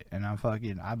for it. And I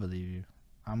believe you.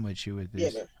 I'm with you with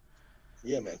this. Yeah, man.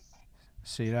 Yeah, man.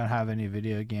 So you don't have any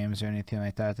video games or anything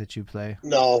like that you play?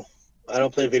 No, I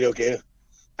don't play video game.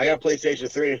 I got a PlayStation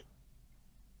 3.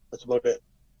 That's about it.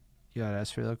 Yeah,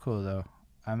 that's really cool though.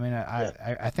 I mean,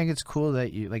 I think it's cool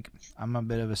that you like. I'm a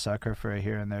bit of a sucker for a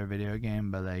here and there video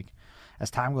game, but like, as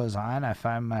time goes on, I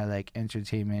find my like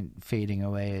entertainment fading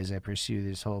away as I pursue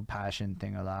this whole passion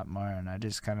thing a lot more, and I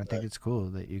just kind of think it's cool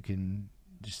that you can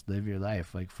just live your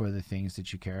life like for the things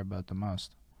that you care about the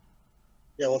most.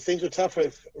 Yeah, well, things are tough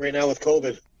right now with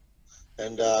COVID,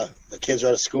 and the kids are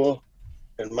out of school,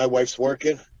 and my wife's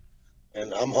working,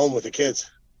 and I'm home with the kids,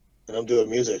 and I'm doing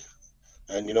music.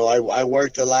 And you know, I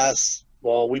worked the last.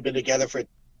 Well, we've been together for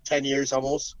 10 years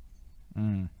almost.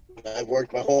 Mm. I've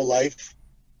worked my whole life,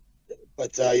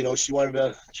 but you know, she wanted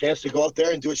a chance to go out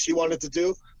there and do what she wanted to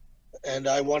do, and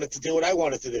I wanted to do what I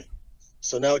wanted to do.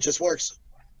 So now it just works.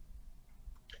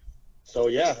 So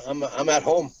yeah, I'm at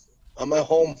home. I'm at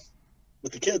home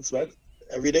with the kids, man,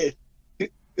 every day, and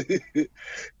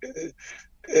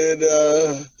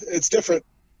it's different.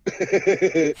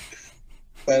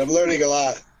 But I'm learning a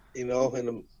lot, you know, and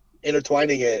I'm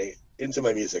intertwining it into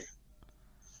my music,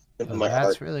 into my That's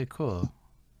art. really cool.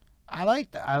 I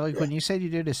like that. I like when you said you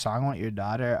did a song with your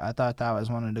daughter. I thought that was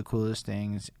one of the coolest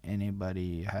things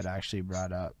anybody had actually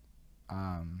brought up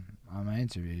on my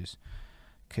interviews.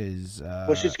 Cause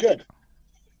Well, she's good,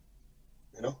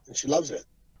 you know, and she loves it.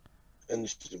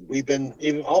 And we've been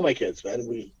even all my kids, man.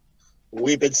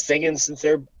 We've been singing since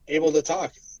they're able to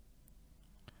talk.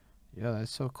 yeah,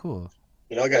 that's so cool.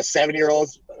 You know, I got a 7-year-old,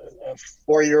 a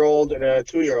 4-year-old, and a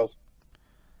 2-year-old,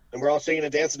 and we're all singing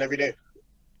and dancing every day.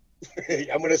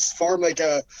 I'm gonna form like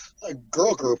a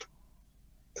girl group,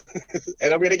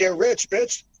 and I'm gonna get rich,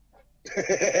 bitch.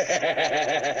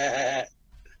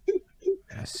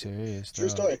 That's serious, True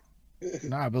though. story.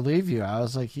 No, I believe you. I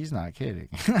was like, he's not kidding.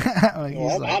 Like, No,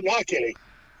 he's I'm not kidding.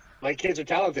 My kids are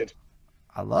talented.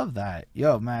 I love that.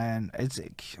 Yo, man,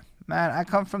 man, I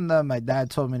come from the my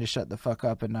dad told me to shut the fuck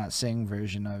up and not sing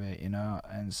version of it, you know?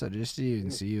 And so just to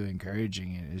even see you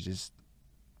encouraging it is just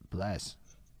bless.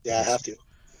 Yeah, I have to.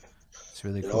 It's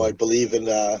really You cool. know, I believe in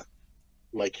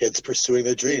my kids pursuing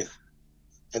their dream,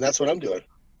 and that's what I'm doing.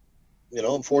 You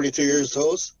know, I'm 42 years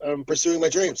old. I'm pursuing my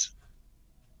dreams.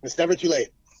 It's never too late.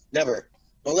 Never.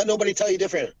 Don't let nobody tell you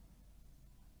different.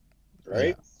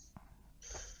 Right? Yeah.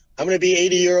 I'm gonna be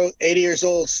 80 years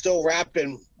old, still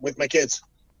rapping with my kids.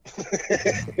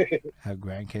 Have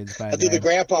grandkids by I do the then.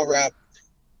 grandpa rap.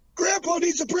 Grandpa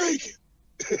needs a break.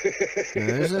 Yeah,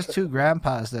 there's those two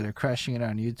grandpas that are crushing it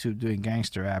on YouTube doing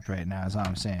gangster rap right now. Is all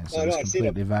I'm saying. So it's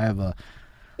completely viable.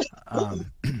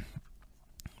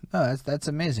 No, that's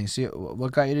amazing. See,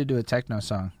 what got you to do a techno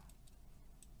song?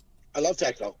 I love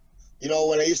techno. You know,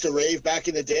 when I used to rave back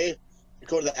in the day,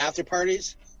 go to the after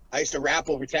parties, I used to rap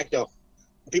over techno.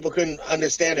 People couldn't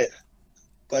understand it,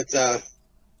 but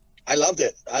I loved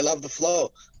it. I loved the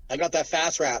flow. I got that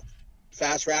fast rap,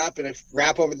 and I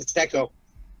rap over the techno.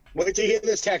 Wait till you hear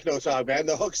this techno song, man.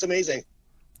 The hook's amazing.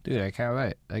 Dude, I can't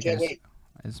wait. Can't wait.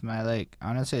 It's my, like,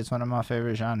 honestly, it's one of my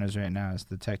favorite genres right now. It's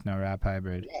the techno rap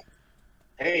hybrid. Yeah.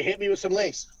 Hey, hit me with some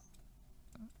links.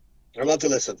 I love to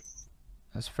listen.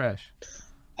 That's fresh.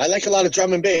 I like a lot of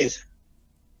drum and bass.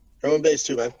 Drum and bass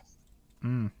too, man.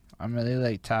 I'm really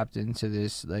like tapped into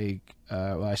this, like,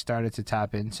 well, I started to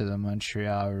tap into the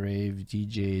Montreal rave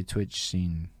DJ Twitch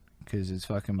scene because it's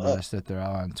fucking blessed that they're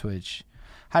all on Twitch.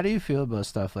 How do you feel about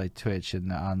stuff like Twitch and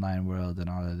the online world and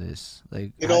all of this?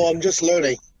 Like, you know, I'm just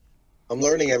learning. I'm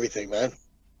learning everything, man.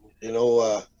 You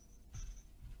know,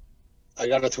 I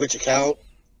got a Twitch account,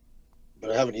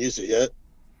 but I haven't used it yet.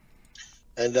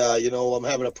 And, you know, I'm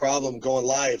having a problem going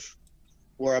live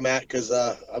where I'm at because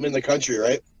I'm in the country,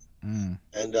 right? And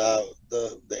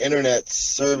the internet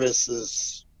service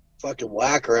is fucking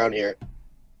whack around here.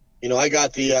 You know, I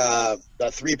got the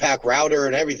 3-pack router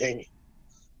and everything,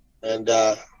 and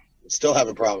still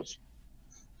having problems.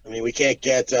 I mean, we can't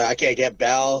get I can't get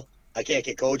Bell, I can't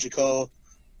get Cogeco.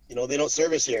 You know, they don't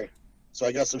service here, so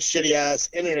I got some shitty ass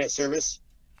internet service,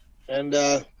 and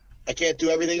I can't do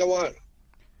everything I want.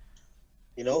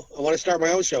 You know, I want to start my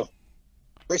own show,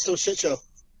 Bristol Shit Show.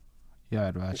 Yeah,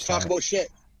 I'd watch Let's talk about shit.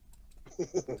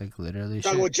 Like literally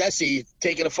talk about Jesse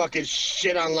taking a fucking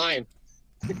shit online.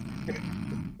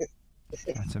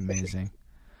 That's amazing.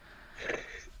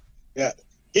 Yeah,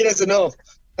 he doesn't know.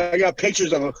 I got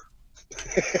pictures of him.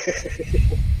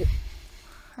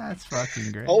 That's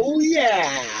fucking great. Oh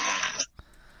yeah.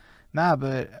 Nah,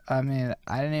 but I mean,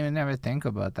 I didn't even ever think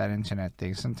about that internet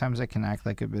thing. Sometimes I can act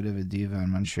like a bit of a diva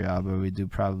in Montreal, but we do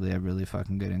probably have really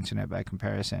fucking good internet by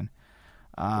comparison.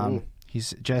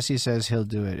 Jesse says he'll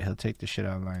do it. He'll take the shit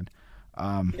online.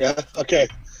 Yeah. Okay.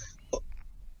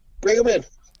 Bring him in.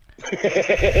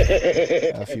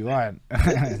 If you want,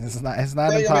 it's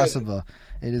not impossible.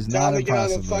 It is not impossible.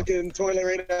 Get on the fucking toilet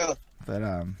right now. But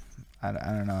I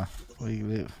don't know.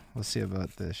 We'll see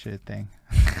about the shit thing.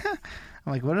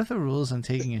 I'm like, what are the rules on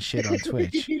taking a shit on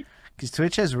Twitch? Because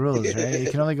Twitch has rules, right? You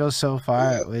can only go so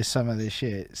far with some of this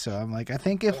shit. So I'm like, I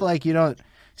think if like you don't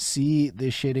see the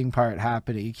shitting part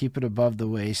happening, you keep it above the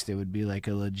waist, it would be like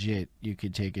a legit, you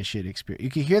could take a shit experience. You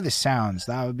could hear the sounds.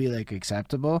 That would be like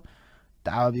acceptable.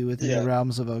 That would be within the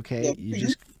realms of okay. You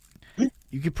just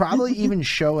You could probably even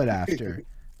show it after,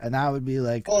 and that would be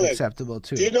like Hold on. acceptable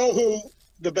too. Do you know who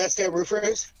the best damn roofer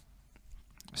is?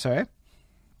 Sorry?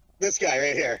 This guy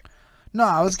right here. No,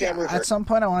 I was Damn Roofer. at some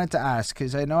point I wanted to ask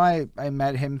because I know I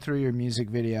met him through your music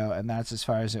video, and that's as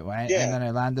far as it went. Yeah. And then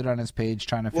I landed on his page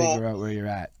trying to figure out where you're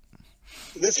at.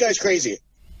 This guy's crazy.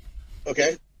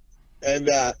 Okay? And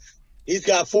he's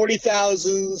got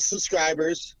 40,000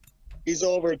 subscribers. He's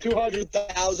over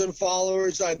 200,000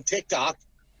 followers on TikTok.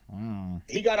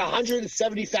 He got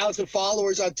 170,000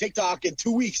 followers on TikTok in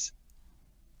 2 weeks.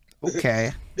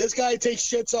 Okay. This guy takes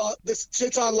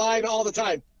shits online all the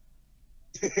time.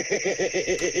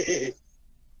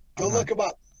 Go look him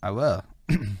up. I will.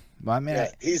 Well, I mean, Yeah,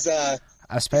 he's I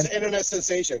spent. an internet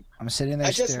sensation. I'm sitting there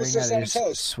I just was staring just at on his his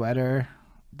toast. sweater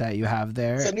that you have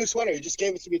there, It's a new sweater. He just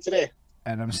gave it to me today.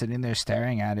 and I'm sitting there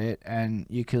staring at it, and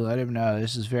you can let him know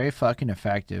this is very fucking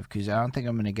effective because I don't think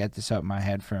I'm gonna get this out my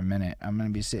head for a minute. I'm gonna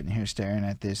be sitting here staring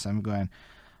at this. I'm going,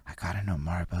 I gotta know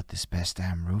more about this best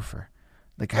damn roofer.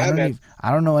 Like Yeah,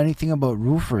 I don't know anything about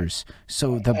roofers.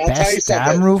 So the I'll tell you best damn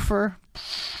something. roofer.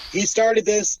 He started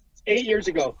this 8 years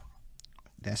ago,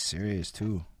 That's serious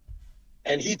too.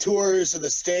 and he tours the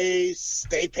States.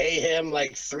 They pay him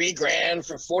like $3,000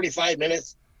 for 45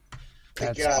 minutes.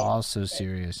 Like, That's also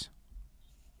serious.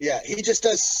 yeah, he just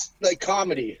does like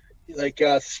comedy, like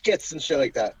skits and shit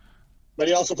like that. But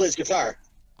he also plays guitar.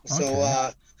 So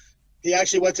Okay. he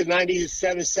actually went to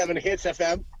 97.7 Hits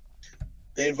FM.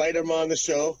 They invited him on the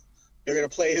show. They're gonna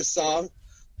play his song,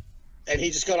 and he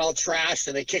just got all trashed,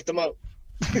 and they kicked him out.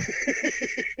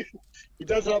 He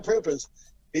does it on purpose.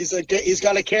 He's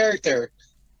got a character.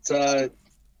 It's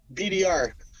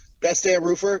BDR, best damn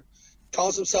roofer.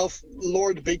 Calls himself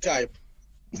Lord Big Time.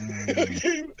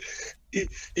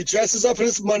 He dresses up in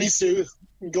his money suit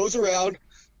and goes around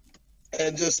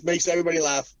and just makes everybody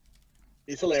laugh.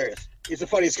 He's hilarious. He's the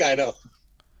funniest guy I know.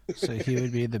 So he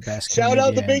would be the best Shout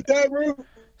out the comedian. Big Time Roofer.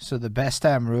 So the best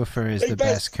damn roofer is Big the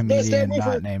best- best best damn comedian roofer.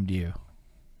 not named you.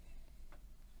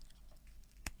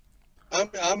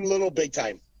 I'm little Big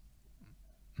Time.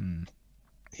 Hmm.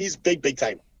 He's big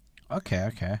time. Okay,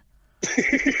 okay.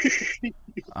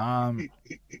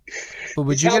 But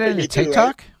would He's you get helping into me too, right?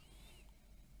 TikTok?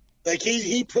 Like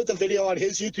he put the video on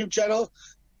his YouTube channel,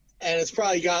 and it's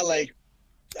probably got like,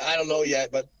 I don't know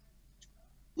yet, but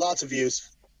lots of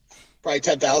views. Probably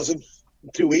 10,000 in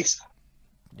 2 weeks.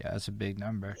 Yeah, that's a big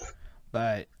number.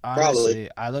 But Probably. honestly,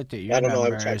 I looked at your I don't know, I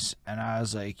haven't numbers and I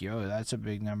was like, yo, that's a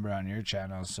big number on your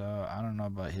channel. So I don't know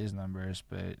about his numbers,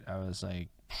 but I was like,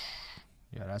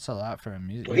 yeah, that's a lot for a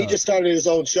music. Well, he just started his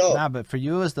own show. Nah, but for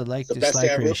you, it was the like The best dislike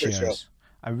damn roofer ratios. show.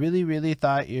 I really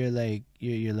thought your like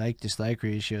dislike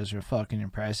ratios were fucking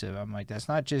impressive. I'm like, that's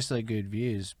not just like good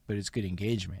views, but it's good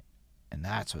engagement, and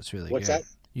that's what's really What's good. that?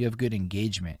 You have good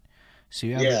engagement, so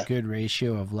you have Yeah. a good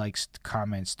ratio of likes,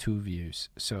 comments to views.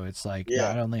 So it's like Yeah.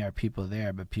 not only are people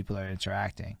there, but people are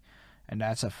interacting, and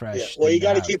that's a fresh. Yeah. Well, thing you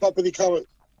got to have. keep up with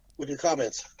your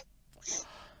comments.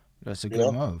 That's a you good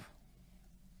know? move.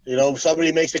 You know, if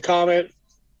somebody makes a comment,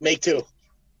 make two.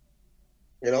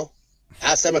 You know,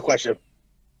 ask them a question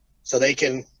so they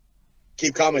can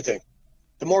keep commenting.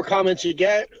 The more comments you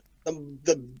get,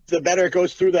 the better it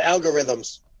goes through the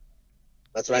algorithms.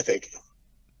 That's what I think.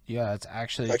 Yeah, that's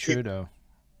actually I true keep- though.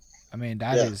 I mean,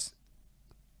 that Yeah. is.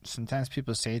 Sometimes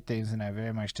people say things and I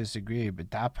very much disagree, but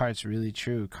that part's really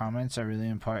true. Comments are really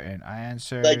important. I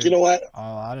answer Like, you know what? a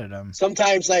lot of them.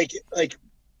 Sometimes, like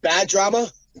bad drama,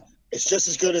 it's just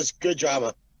as good as good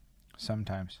drama.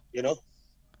 Sometimes. You know?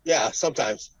 Yeah,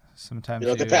 sometimes. Sometimes You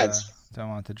know, it you depends. don't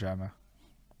want the drama.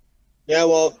 Yeah,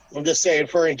 well, I'm just saying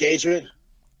for engagement,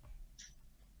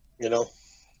 you know,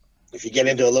 if you get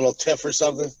into a little tiff or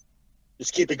something,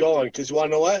 just keep it going. Because you want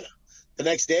to know what? The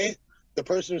next day, the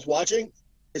person who's watching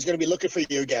is going to be looking for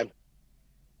you again.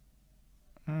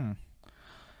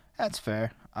 That's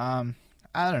fair. I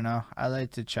don't know. I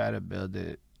like to try to build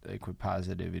it like with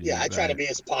positivity. Yeah, I try to but- be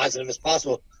as positive as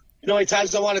possible. You know how many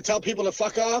times I want to tell people to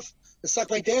fuck off and suck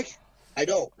my dick? I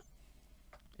don't,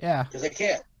 Yeah, because I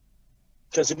can't.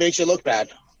 Because it makes you look bad.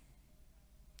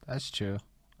 that's true.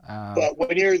 But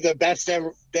when you're the best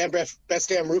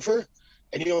damn roofer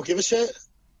and you don't give a shit,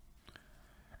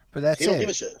 But that's you don't give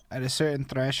a it. shit. At a certain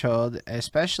threshold,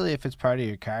 especially if it's part of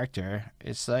your character,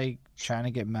 it's like trying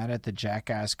to get mad at the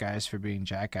jackass guys for being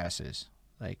jackasses.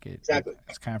 Like Exactly.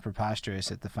 it's kind of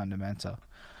preposterous at the fundamental.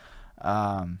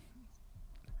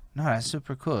 No, that's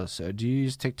super cool. So do you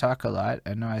use TikTok a lot?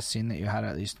 I know I've seen that you had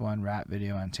at least one rap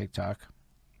video on TikTok.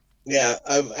 Yeah,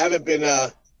 I haven't been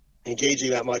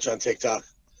engaging that much on TikTok.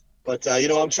 But, you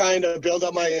know, I'm trying to build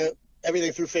up my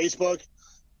everything through Facebook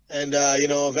And you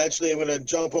know, eventually I'm gonna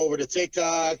jump over to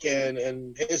TikTok and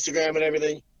Instagram and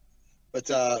everything. But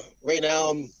right now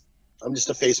I'm just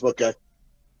a Facebook guy.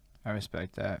 I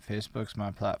respect that. Facebook's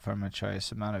my platform of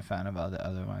choice. I'm not a fan of all the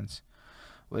other ones.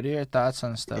 What are your thoughts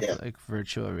on stuff Yeah. like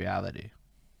virtual reality?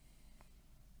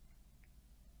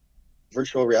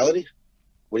 Virtual reality?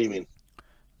 What do you mean?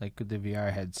 Like with the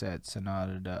VR headsets and all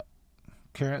of the.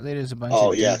 Currently, there's a bunch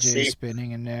Oh of yeah, DJs see,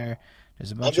 spinning in there.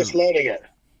 There's a I'm bunch of. just learning it.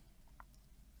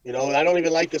 You know, I don't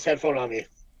even like this headphone on me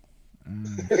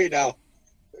Mm, right now.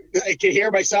 I can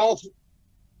hear myself,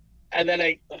 and then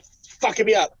I fucking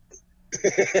me up.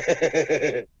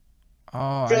 I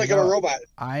oh, feel I like I'm a know. robot.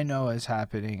 I know what's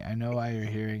happening. I know why you're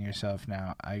hearing yourself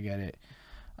now. I get it.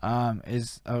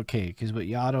 Is okay because what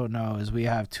y'all don't know is we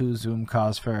have two Zoom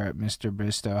calls for Mr.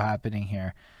 Bristow happening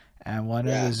here, and one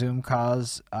of Yeah. the Zoom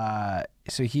calls,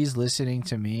 so he's listening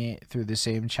to me through the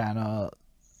same channel.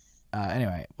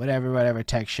 Anyway, whatever,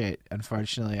 tech shit.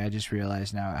 Unfortunately, I just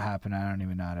realized now it happened. I don't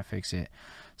even know how to fix it.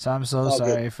 So I'm so All good.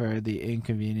 sorry for the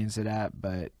inconvenience of that,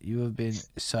 but you have been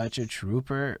such a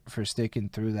trooper for sticking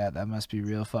through that. That must be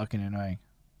real fucking annoying.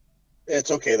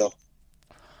 It's okay though.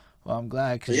 Well, I'm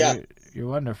glad But because yeah, you're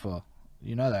wonderful.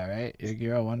 You know that, right?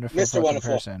 You're a wonderful Mr. fucking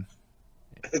Wonderful. person.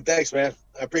 Thanks, man.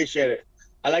 I appreciate it.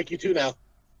 I like you too now.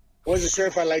 I wasn't sure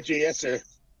if I liked you yesterday.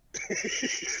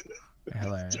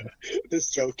 Hilarious. This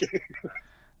joke.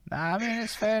 Nah, I mean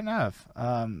it's fair enough.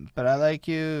 But I like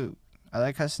you. I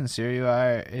like how sincere you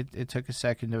are. It took a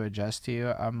second to adjust to you.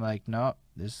 I'm like, no,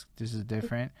 this is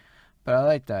different. But I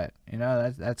like that. You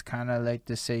know, that's kind of like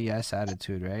the say yes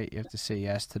attitude, right? You have to say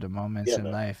yes to the moments Yeah, in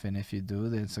man. life, and if you do,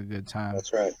 then it's a good time.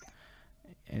 That's right.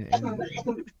 And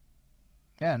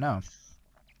yeah, no,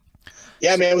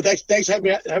 Yeah, man. Well, thanks for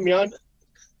having me on.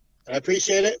 I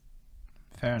appreciate it.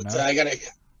 fair But enough.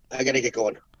 I gotta get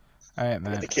going. All right, I got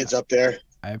man. the kids up there.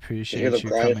 I I hear appreciate them you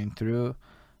crying. coming through.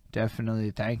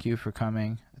 Definitely, thank you for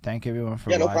coming. Thank everyone for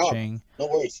Yeah, no problem. watching. No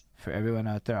worries. For everyone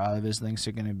out there, all of his links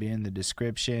are going to be in the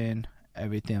description.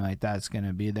 Everything like that's going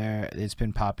to be there. It's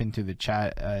been popping through the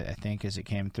chat, I think, as it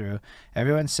came through.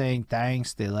 Everyone's saying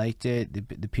thanks. They liked it.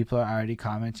 The people are already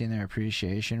commenting their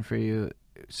appreciation for you.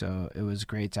 So it was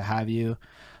great to have you.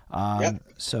 Yep.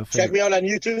 So for Check me out on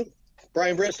YouTube,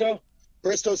 Brian Bristow.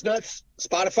 Bristow's Nuts,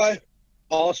 Spotify,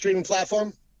 all streaming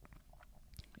platform.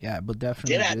 yeah, we'll Get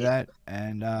definitely at do me. that.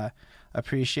 And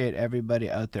appreciate everybody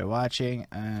out there watching.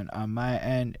 And on my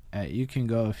end, you can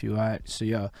go if you want. So,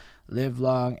 yo, live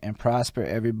long and prosper,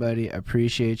 everybody.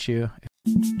 Appreciate you.